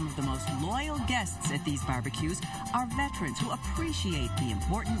surprise that some of the most loyal guests at these barbecues are veterans who appreciate the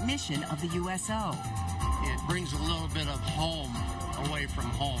important mission of the USO. It brings a little bit of home away from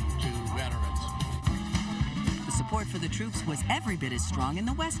home to veterans. The support for the troops was every bit as strong in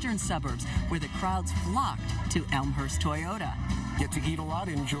the western suburbs, where the crowds flocked to Elmhurst Toyota. Get to eat a lot,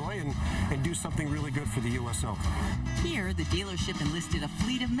 enjoy, and do something really good for the USO. Here, the dealership enlisted a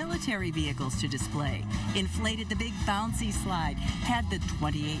fleet of military vehicles to display, inflated the big bouncy slide, had the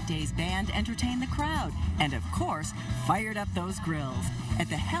 28 Days band entertain the crowd, and of course, fired up those grills. At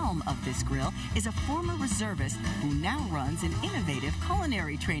the helm of this grill is a former reservist who now runs an innovative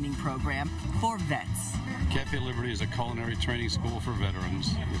culinary training program for vets. Cafe Liberty is a culinary training school for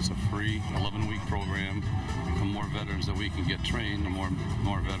veterans. It's a free 11-week program. The more veterans that we can get trained, the more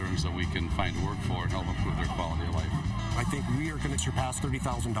veterans that we can find work for and help improve their quality of life. I think we are going to surpass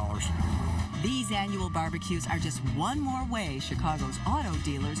 $30,000. These annual barbecues are just one more way Chicago's auto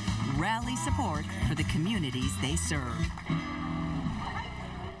dealers rally support for the communities they serve.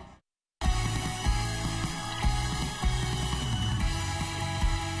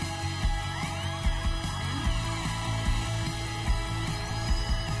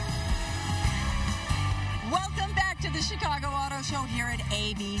 Chicago Auto Show here at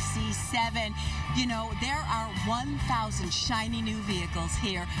ABC 7. You know, there are 1,000 shiny new vehicles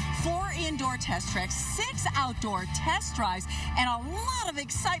here, 4 indoor test tracks, 6 outdoor test drives, and a lot of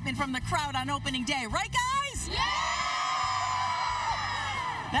excitement from the crowd on opening day. Right, guys? Yeah!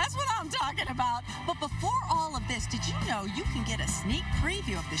 That's what I'm talking about. But before all of this, did you know you can get a sneak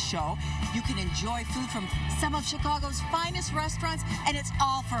preview of the show? You can enjoy food from some of Chicago's finest restaurants, and it's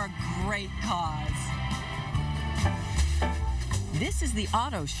all for a great cause. This is the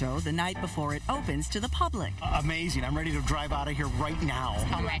auto show the night before it opens to the public. Amazing. I'm ready to drive out of here right now.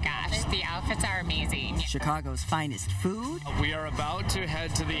 Oh my gosh, the outfits are amazing. Chicago's finest food. We are about to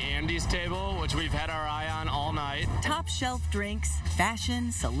head to the Andes table, which we've had our eye on all night. Top shelf drinks,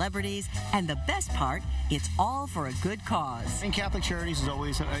 fashion, celebrities, and the best part, it's all for a good cause. And Catholic Charities is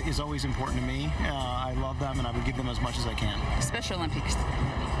always important to me. I love them, and I would give them as much as I can. Special Olympics.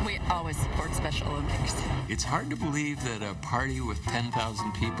 We always support Special Olympics. It's hard to believe that a party with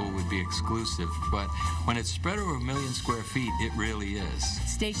 10,000 people would be exclusive, but when it's spread over 1 million square feet, it really is.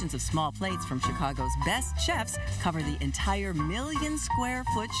 Stations of small plates from Chicago's best chefs cover the entire 1 million square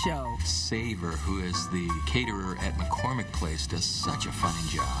foot show. Savor, who is the caterer at McCormick Place, does such a fine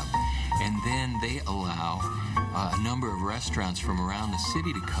job. And then they allow a number of restaurants from around the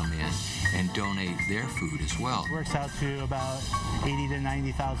city to come in and donate their food as well. It works out to about 80 to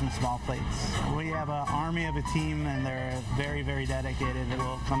 90,000 small plates. We have an army of a team, and they're very, very dedicated. They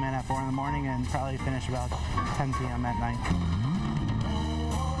will come in at 4 in the morning and probably finish about 10 p.m. at night.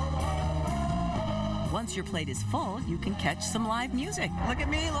 Once your plate is full, you can catch some live music. Look at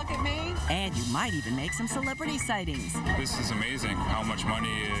me, look at me. And you might even make some celebrity sightings. This is amazing how much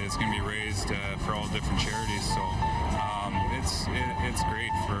money is going to be raised for all different charities. So it's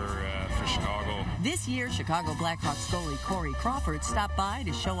great for Chicago. This year, Chicago Blackhawks goalie Corey Crawford stopped by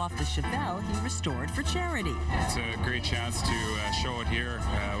to show off the Chevelle he restored for charity. It's a great chance to show it here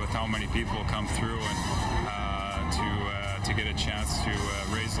with how many people come through and to get a chance to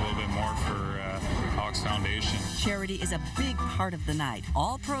raise a little bit more for Hawks Foundation. Charity is a big part of the night.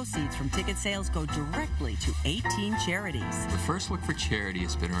 All proceeds from ticket sales go directly to 18 charities. The First Look for Charity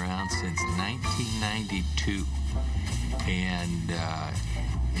has been around since 1992, and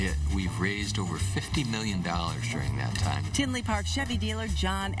we've raised over $50 million during that time. Tinley Park Chevy dealer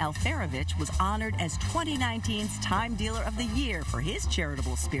John Alferovich was honored as 2019's Time Dealer of the Year for his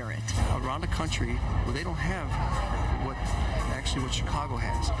charitable spirit. Around the country, where they don't have what Chicago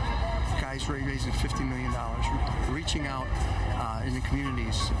has. Guys raising $50 million, reaching out in the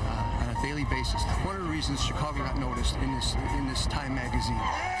communities on a daily basis. One of the reasons Chicago got noticed in this Time magazine.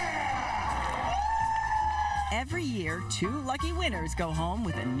 Every year, 2 lucky winners go home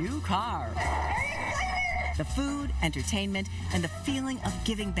with a new car. The food, entertainment, and the feeling of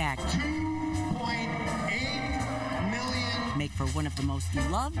giving back 2.8 million make for one of the most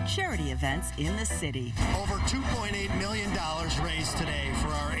loved charity events in the city. Over $2.8 million raised today for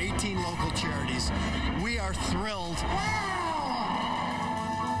our 18 local charities. We are thrilled.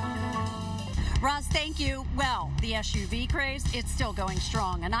 Roz, thank you. Well, the SUV craze, it's still going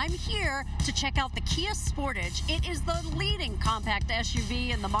strong. And I'm here to check out the Kia Sportage. It is the leading compact SUV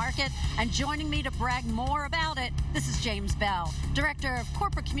in the market. And joining me to brag more about it, this is James Bell, Director of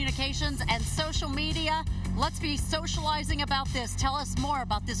Corporate Communications and Social Media. let's be socializing about this. Tell us more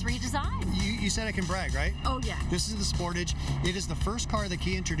about this redesign. You said I can brag, right? Oh, yeah. This is the Sportage. It is the first car that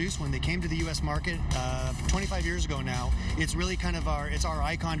Kia introduced when they came to the U.S. market 25 years ago now. It's really kind of our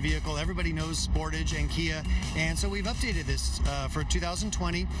icon vehicle. Everybody knows Sportage and Kia. And so we've updated this for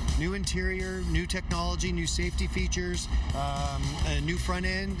 2020. New interior, new technology, new safety features, a new front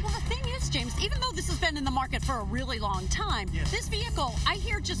end. Well, the thing is, James, even though this has been in the market for a really long time, this vehicle, I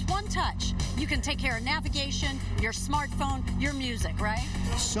hear just one touch. You can take care of navigation, your smartphone, your music, right?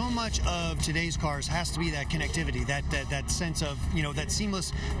 So much of today's cars has to be that connectivity, that sense of, that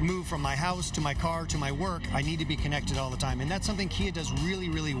seamless move from my house to my car to my work. I need to be connected all the time, and that's something Kia does really,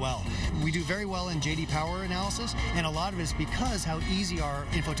 really well. We do very well in JD Power analysis, and a lot of it is because how easy our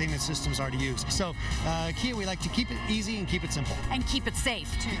infotainment systems are to use. So Kia, we like to keep it easy and keep it simple. And keep it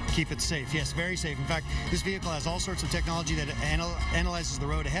safe, too. Keep it safe, yes, very safe. In fact, this vehicle has all sorts of technology that analyzes the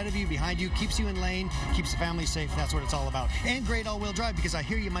road ahead of you, behind you, keeps you in lane, keeps the family safe. That's what it's all about. And great all-wheel drive, because I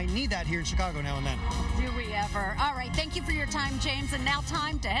hear you might need that here in Chicago now and then. Do we ever? All right, thank you for your time, James. And now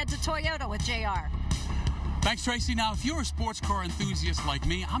time to head to Toyota with JR. Thanks, Tracy. Now, if you're a sports car enthusiast like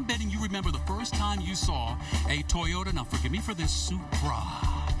me, I'm betting you remember the first time you saw a Toyota, now forgive me for this, Supra.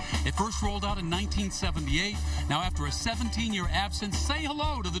 It first rolled out in 1978. Now, after a 17-year absence, say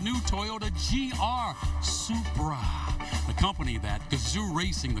hello to the new Toyota GR Supra. The company that, Gazoo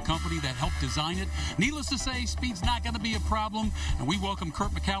Racing, the company that helped design it. Needless to say, speed's not going to be a problem. And we welcome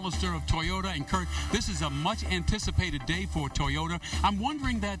Kurt McAllister of Toyota. And Kurt, this is a much anticipated day for Toyota. I'm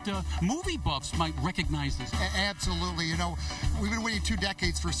wondering that movie buffs might recognize this. Absolutely. We've been waiting 2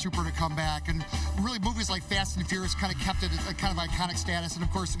 decades for Supra to come back. And really, movies like Fast and Furious kind of kept it a kind of iconic status. And,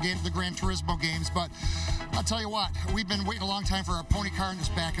 of course, the Gran Turismo games. But I'll tell you what, we've been waiting a long time for a pony car and it's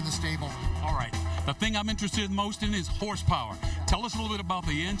back in the stable. All right. The thing I'm interested most in is horsepower. Tell us a little bit about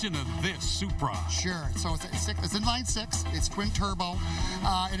the engine of this Supra. Sure. So it's inline-six. It's twin turbo,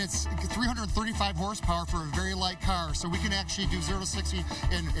 and it's 335 horsepower for a very light car. So we can actually do 0 to 60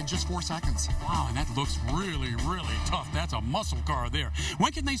 in just 4 seconds. Wow, and that looks really, really tough. That's a muscle car there.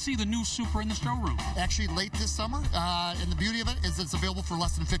 When can they see the new Supra in the showroom? Actually, late this summer. And the beauty of it is it's available for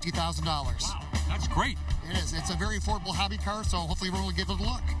less than $50,000. Wow, that's great. It is. It's a very affordable hobby car, so hopefully everyone will give it a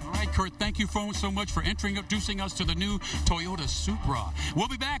look. All right, Kurt, thank you so much for introducing us to the new Toyota Supra. We'll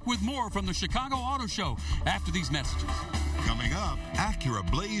be back with more from the Chicago Auto Show after these messages. Coming up, Acura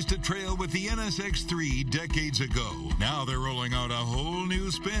blazed a trail with the NSX3 decades ago. Now they're rolling out a whole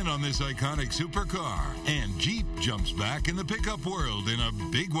new spin on this iconic supercar. And Jeep jumps back in the pickup world in a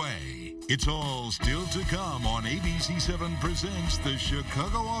big way. It's all still to come on ABC7 Presents the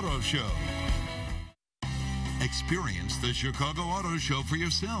Chicago Auto Show. Experience the Chicago Auto Show for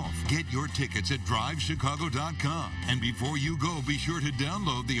yourself. Get your tickets at drivechicago.com. And before you go, be sure to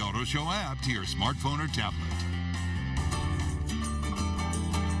download the Auto Show app to your smartphone or tablet.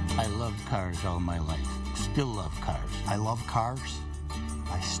 I loved cars all my life. Still love cars. I love cars.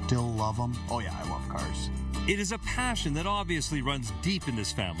 I still love them. Oh, yeah, I love cars. It is a passion that obviously runs deep in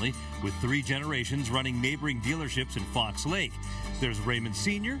this family, with 3 generations running neighboring dealerships in Fox Lake. There's Raymond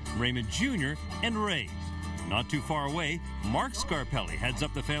Sr., Raymond Jr., and Ray. Not too far away, Mark Scarpelli heads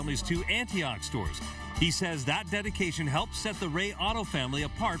up the family's 2 Antioch stores. He says that dedication helps set the Ray Auto family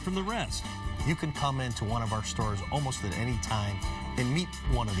apart from the rest. You can come into one of our stores almost at any time and meet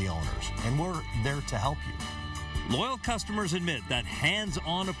one of the owners, and we're there to help you. Loyal customers admit that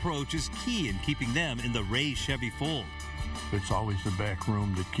hands-on approach is key in keeping them in the Ray Chevy fold. It's always the back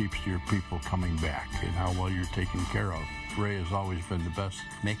room that keeps your people coming back and how well you're taken care of. Ray has always been the best.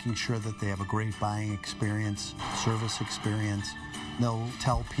 Making sure that they have a great buying experience, service experience. They'll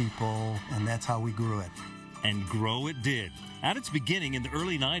tell people, and that's how we grew it. And grow it did. At its beginning in the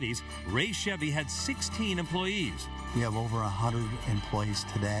early 90s, Ray Chevy had 16 employees. We have over 100 employees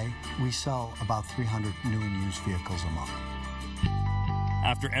today. We sell about 300 new and used vehicles a month.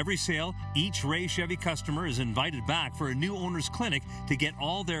 After every sale, each Ray Chevy customer is invited back for a new owner's clinic to get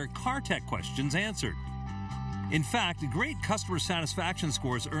all their car tech questions answered. In fact, great customer satisfaction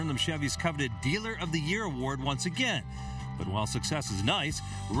scores earned them Chevy's coveted Dealer of the Year award once again. But while success is nice,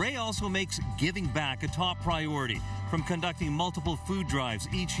 Ray also makes giving back a top priority, from conducting multiple food drives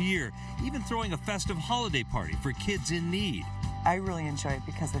each year, even throwing a festive holiday party for kids in need. I really enjoy it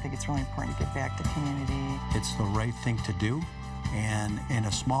because I think it's really important to give back to community. It's the right thing to do, and in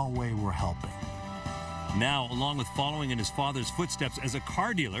a small way, we're helping. Now, along with following in his father's footsteps as a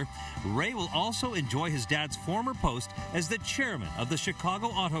car dealer, Ray will also enjoy his dad's former post as the chairman of the Chicago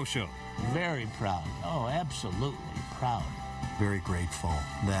Auto Show. Very proud. Oh, absolutely proud. Very grateful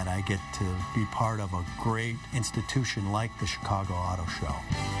that I get to be part of a great institution like the Chicago Auto Show.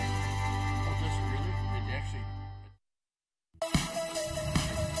 Oh, does it really?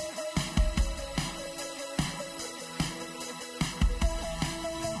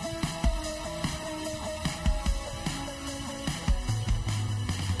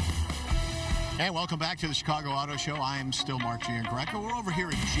 And welcome back to the Chicago Auto Show. I am still Mark Giangreco. We're over here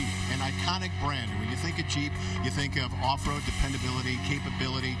at Jeep, an iconic brand. When you think of Jeep, you think of off-road dependability,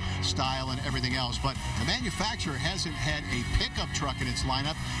 capability, style, and everything else. But the manufacturer hasn't had a pickup truck in its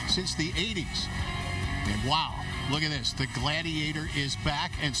lineup since the 80s. And wow, look at this. The Gladiator is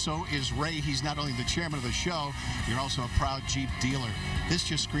back, and so is Ray. He's not only the chairman of the show, you're also a proud Jeep dealer. This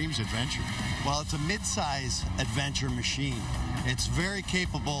just screams adventure. Well, it's a mid-size adventure machine. It's very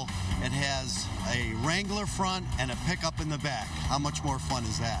capable. It has a Wrangler front and a pickup in the back. How much more fun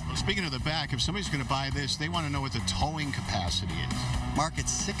is that? Well, speaking of the back, if somebody's going to buy this, they want to know what the towing capacity is. Mark,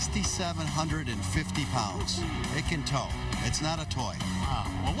 it's 6,750 pounds. It can tow. It's not a toy. Wow.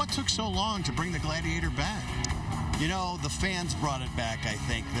 Well, what took so long to bring the Gladiator back? You know, the fans brought it back, I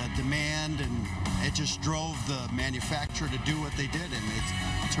think. The demand, and it just drove the manufacturer to do what they did, and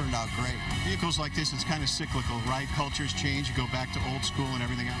it turned out great. Vehicles like this, it's kind of cyclical, right? Cultures change, you go back to old school and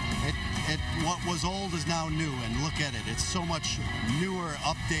everything else. What was old is now new, and look at it. It's so much newer,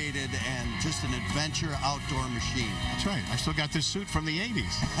 updated, and just an adventure outdoor machine. That's right. I still got this suit from the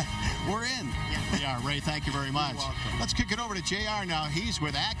 80s. We're in. Yeah, Ray, thank you very much. You're welcome. Let's kick it over to JR now. He's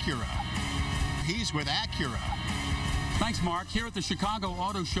with Acura. Thanks, Mark. Here at the Chicago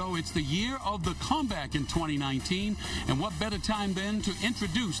Auto Show, it's the year of the comeback in 2019. And what better time than to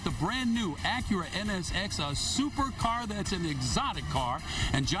introduce the brand new Acura NSX, a supercar that's an exotic car.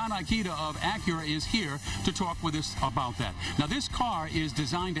 And John Ikeda of Acura is here to talk with us about that. Now, this car is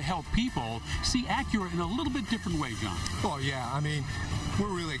designed to help people see Acura in a little bit different way, John. Oh, yeah. I mean, we're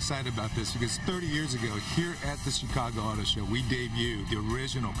really excited about this because 30 years ago, here at the Chicago Auto Show, we debuted the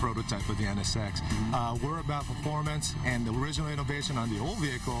original prototype of the NSX. We're about performance, and the original innovation on the old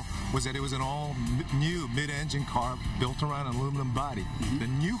vehicle was that it was an all-new mid-engine car built around an aluminum body. The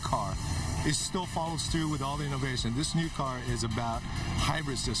new car still follows through with all the innovation. This new car is about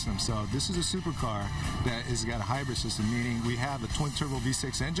hybrid system. So this is a supercar that has got a hybrid system, meaning we have a twin-turbo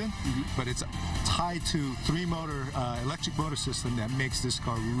V6 engine, but it's tied to three-motor electric motor system that makes this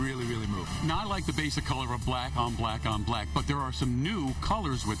car really, really move. Now, I like the basic color of black on black on black, but there are some new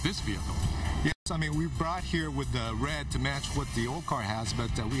colors with this vehicle. Yes, I mean, we brought here with the red to match what the old car has, but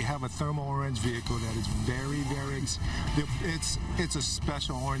we have a thermal orange vehicle that is very, very, it's a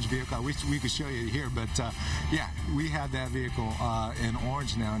special orange vehicle. I wish we could show you here, but yeah, we have that vehicle in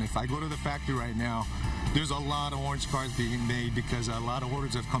orange now, and if I go to the factory right now, there's a lot of orange cars being made because a lot of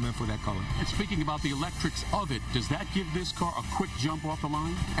orders have come in for that color. And speaking about the electrics of it, does that give this car a quick jump off the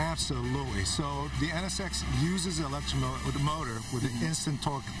line? Absolutely. So the NSX uses the electric motor with an instant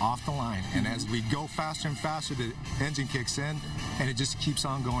torque off the line, and as we go faster and faster, the engine kicks in, and it just keeps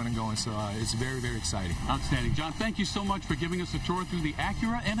on going and going. So it's very, very exciting. Outstanding. John, thank you so much for giving us a tour through the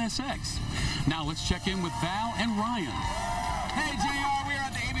Acura NSX. Now let's check in with Val and Ryan. Hey, JR, we're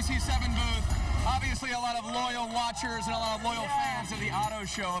at the ABC7 booth. Obviously, a lot of loyal watchers and a lot of loyal fans of the auto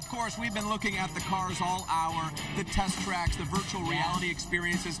show. Of course, we've been looking at the cars all hour, the test tracks, the virtual reality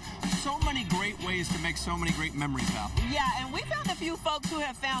experiences. So many great ways to make so many great memories, Val. Yeah, and we found a few folks who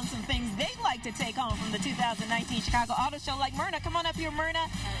have found some things they'd like to take home from the 2019 Chicago Auto Show, like Myrna. Come on up here, Myrna.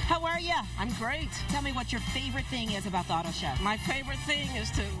 How are you? I'm great. Tell me what your favorite thing is about the auto show. My favorite thing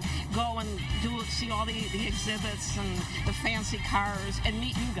is to go and see all the exhibits and the fancy cars and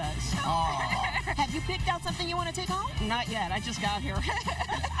meet you guys. Have you picked out something you want to take home? Not yet. I just got here.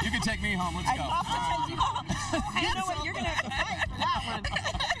 You can take me home. Let's go. I'd love to take you home. You know what? You're going to have to fight for that one.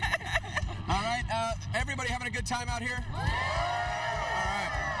 All right. Everybody having a good time out here? All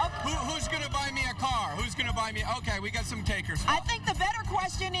right. Who's going to buy me a car? Who's going to buy me? Okay, we got some takers. I think the better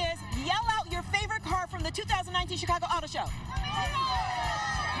question is, yell out your favorite car from the 2019 Chicago Auto Show.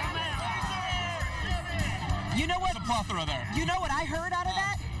 You know what? There's a plethora there. You know what I heard out of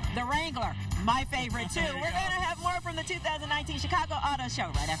that? The Wrangler. My favorite, too. We're going to have more from the 2019 Chicago Auto Show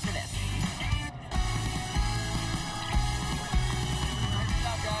right after this. Good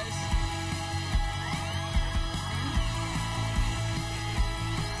job, guys.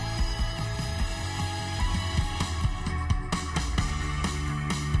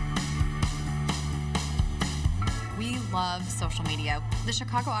 We love social media. The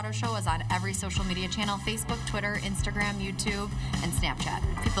Chicago Auto Show is on every social media channel: Facebook, Twitter, Instagram, YouTube, and Snapchat.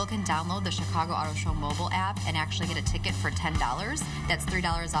 People can download the Chicago Auto Show mobile app and actually get a ticket for $10. That's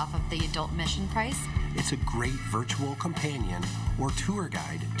 $3 off of the adult admission price. It's a great virtual companion or tour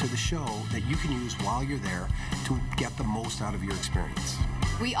guide to the show that you can use while you're there to get the most out of your experience.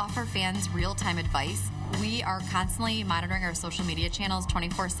 We offer fans real-time advice. We are constantly monitoring our social media channels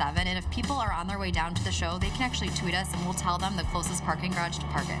 24/7, and if people are on their way down to the show, they can actually tweet us and we'll tell them the closest parking garage to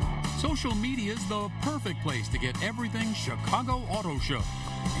park in. Social media is the perfect place to get everything Chicago Auto Show.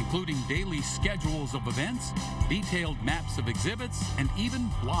 including daily schedules of events, detailed maps of exhibits, and even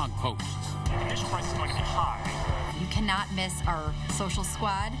blog posts. Admission price is going to be high. You cannot miss our social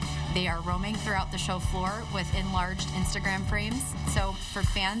squad. They are roaming throughout the show floor with enlarged Instagram frames. So for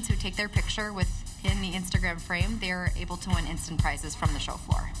fans who take their picture within the Instagram frame, they're able to win instant prizes from the show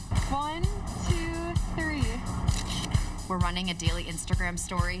floor. 1, 2, 3. We're running a daily Instagram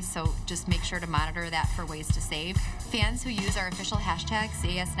story, so just make sure to monitor that for ways to save. Fans who use our official hashtag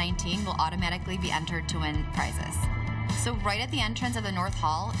CAS19 will automatically be entered to win prizes. So right at the entrance of the North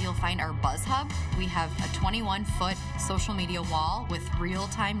Hall, you'll find our Buzz Hub. We have a 21-foot social media wall with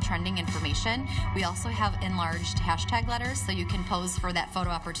real-time trending information. We also have enlarged hashtag letters, so you can pose for that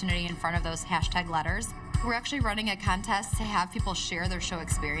photo opportunity in front of those hashtag letters. We're actually running a contest to have people share their show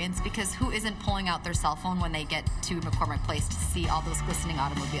experience, because who isn't pulling out their cell phone when they get to McCormick Place to see all those glistening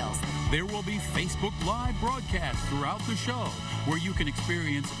automobiles? There will be Facebook Live broadcasts throughout the show where you can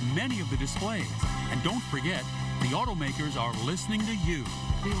experience many of the displays. And don't forget, the automakers are listening to you.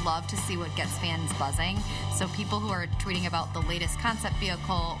 We love to see what gets fans buzzing. So people who are tweeting about the latest concept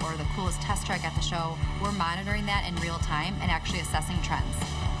vehicle or the coolest test track at the show, we're monitoring that in real time and actually assessing trends.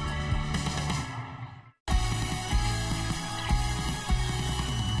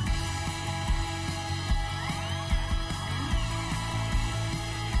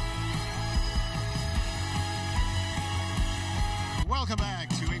 Welcome back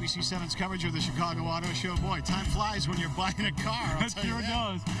to ABC7's coverage of the Chicago Auto Show. Boy, time flies when you're buying a car. It sure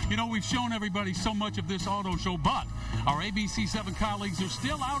does. You know, we've shown everybody so much of this auto show, but our ABC7 colleagues are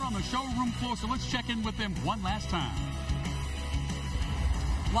still out on the showroom floor, so let's check in with them one last time.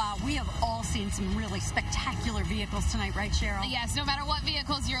 Wow, we have all seen some really spectacular vehicles tonight, right, Cheryl? Yes, no matter what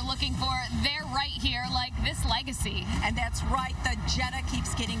vehicles you're looking for, they're right here, like this Legacy. And that's right, the Jetta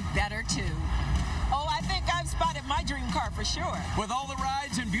keeps getting better, too. Oh, I think I've spotted my dream car for sure. With all the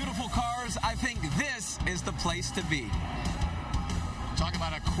rides and beautiful cars, I think this is the place to be. Talk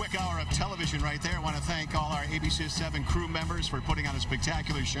about a quick hour of television right there. I want to thank all our ABC7 crew members for putting on a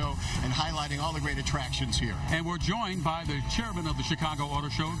spectacular show and highlighting all the great attractions here. And we're joined by the chairman of the Chicago Auto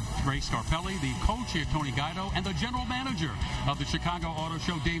Show, Ray Scarpelli, the co-chair, Tony Guido, and the general manager of the Chicago Auto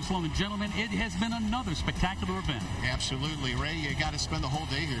Show, Dave Sloan. And gentlemen, it has been another spectacular event. Absolutely. Ray, you got to spend the whole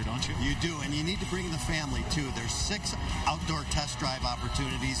day here, don't you? You do, and you need to bring the family, too. There's 6 outdoor test drive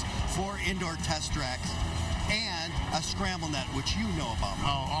opportunities, 4 indoor test tracks, and a scramble net, which you know about.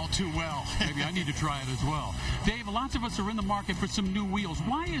 Oh, all too well. Maybe I need to try it as well. Dave, lots of us are in the market for some new wheels.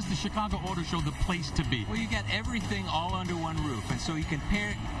 Why is the Chicago Auto Show the place to be? Well, you got everything all under one roof, and so you can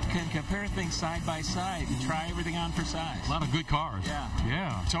compare things side by side and try everything on for size. A lot of good cars.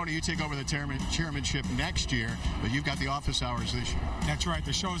 Yeah. Tony, you take over the chairmanship next year, but you've got the office hours this year. That's right.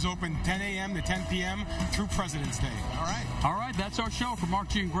 The show is open 10 a.m. to 10 p.m. through President's Day. All right. All right, that's our show. For Mark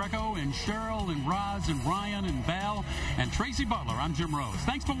Giangreco and Cheryl and Roz and Ryan and Val and Tracy Butler, I'm Jim Rose.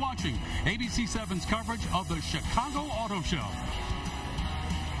 Thanks for watching ABC7's coverage of the Chicago Auto Show.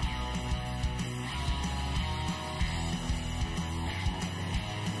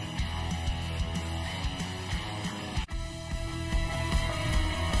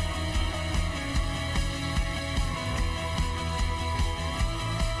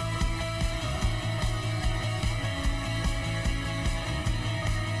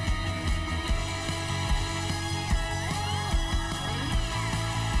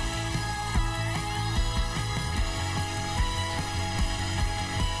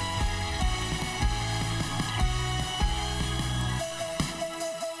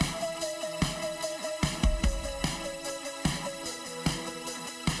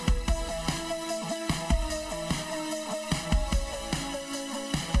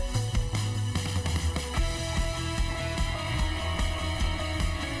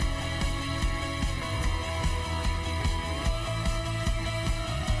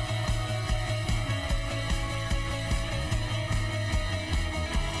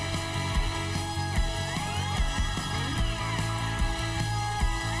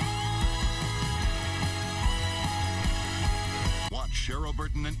 Cheryl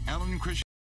Burton and Alan Christian.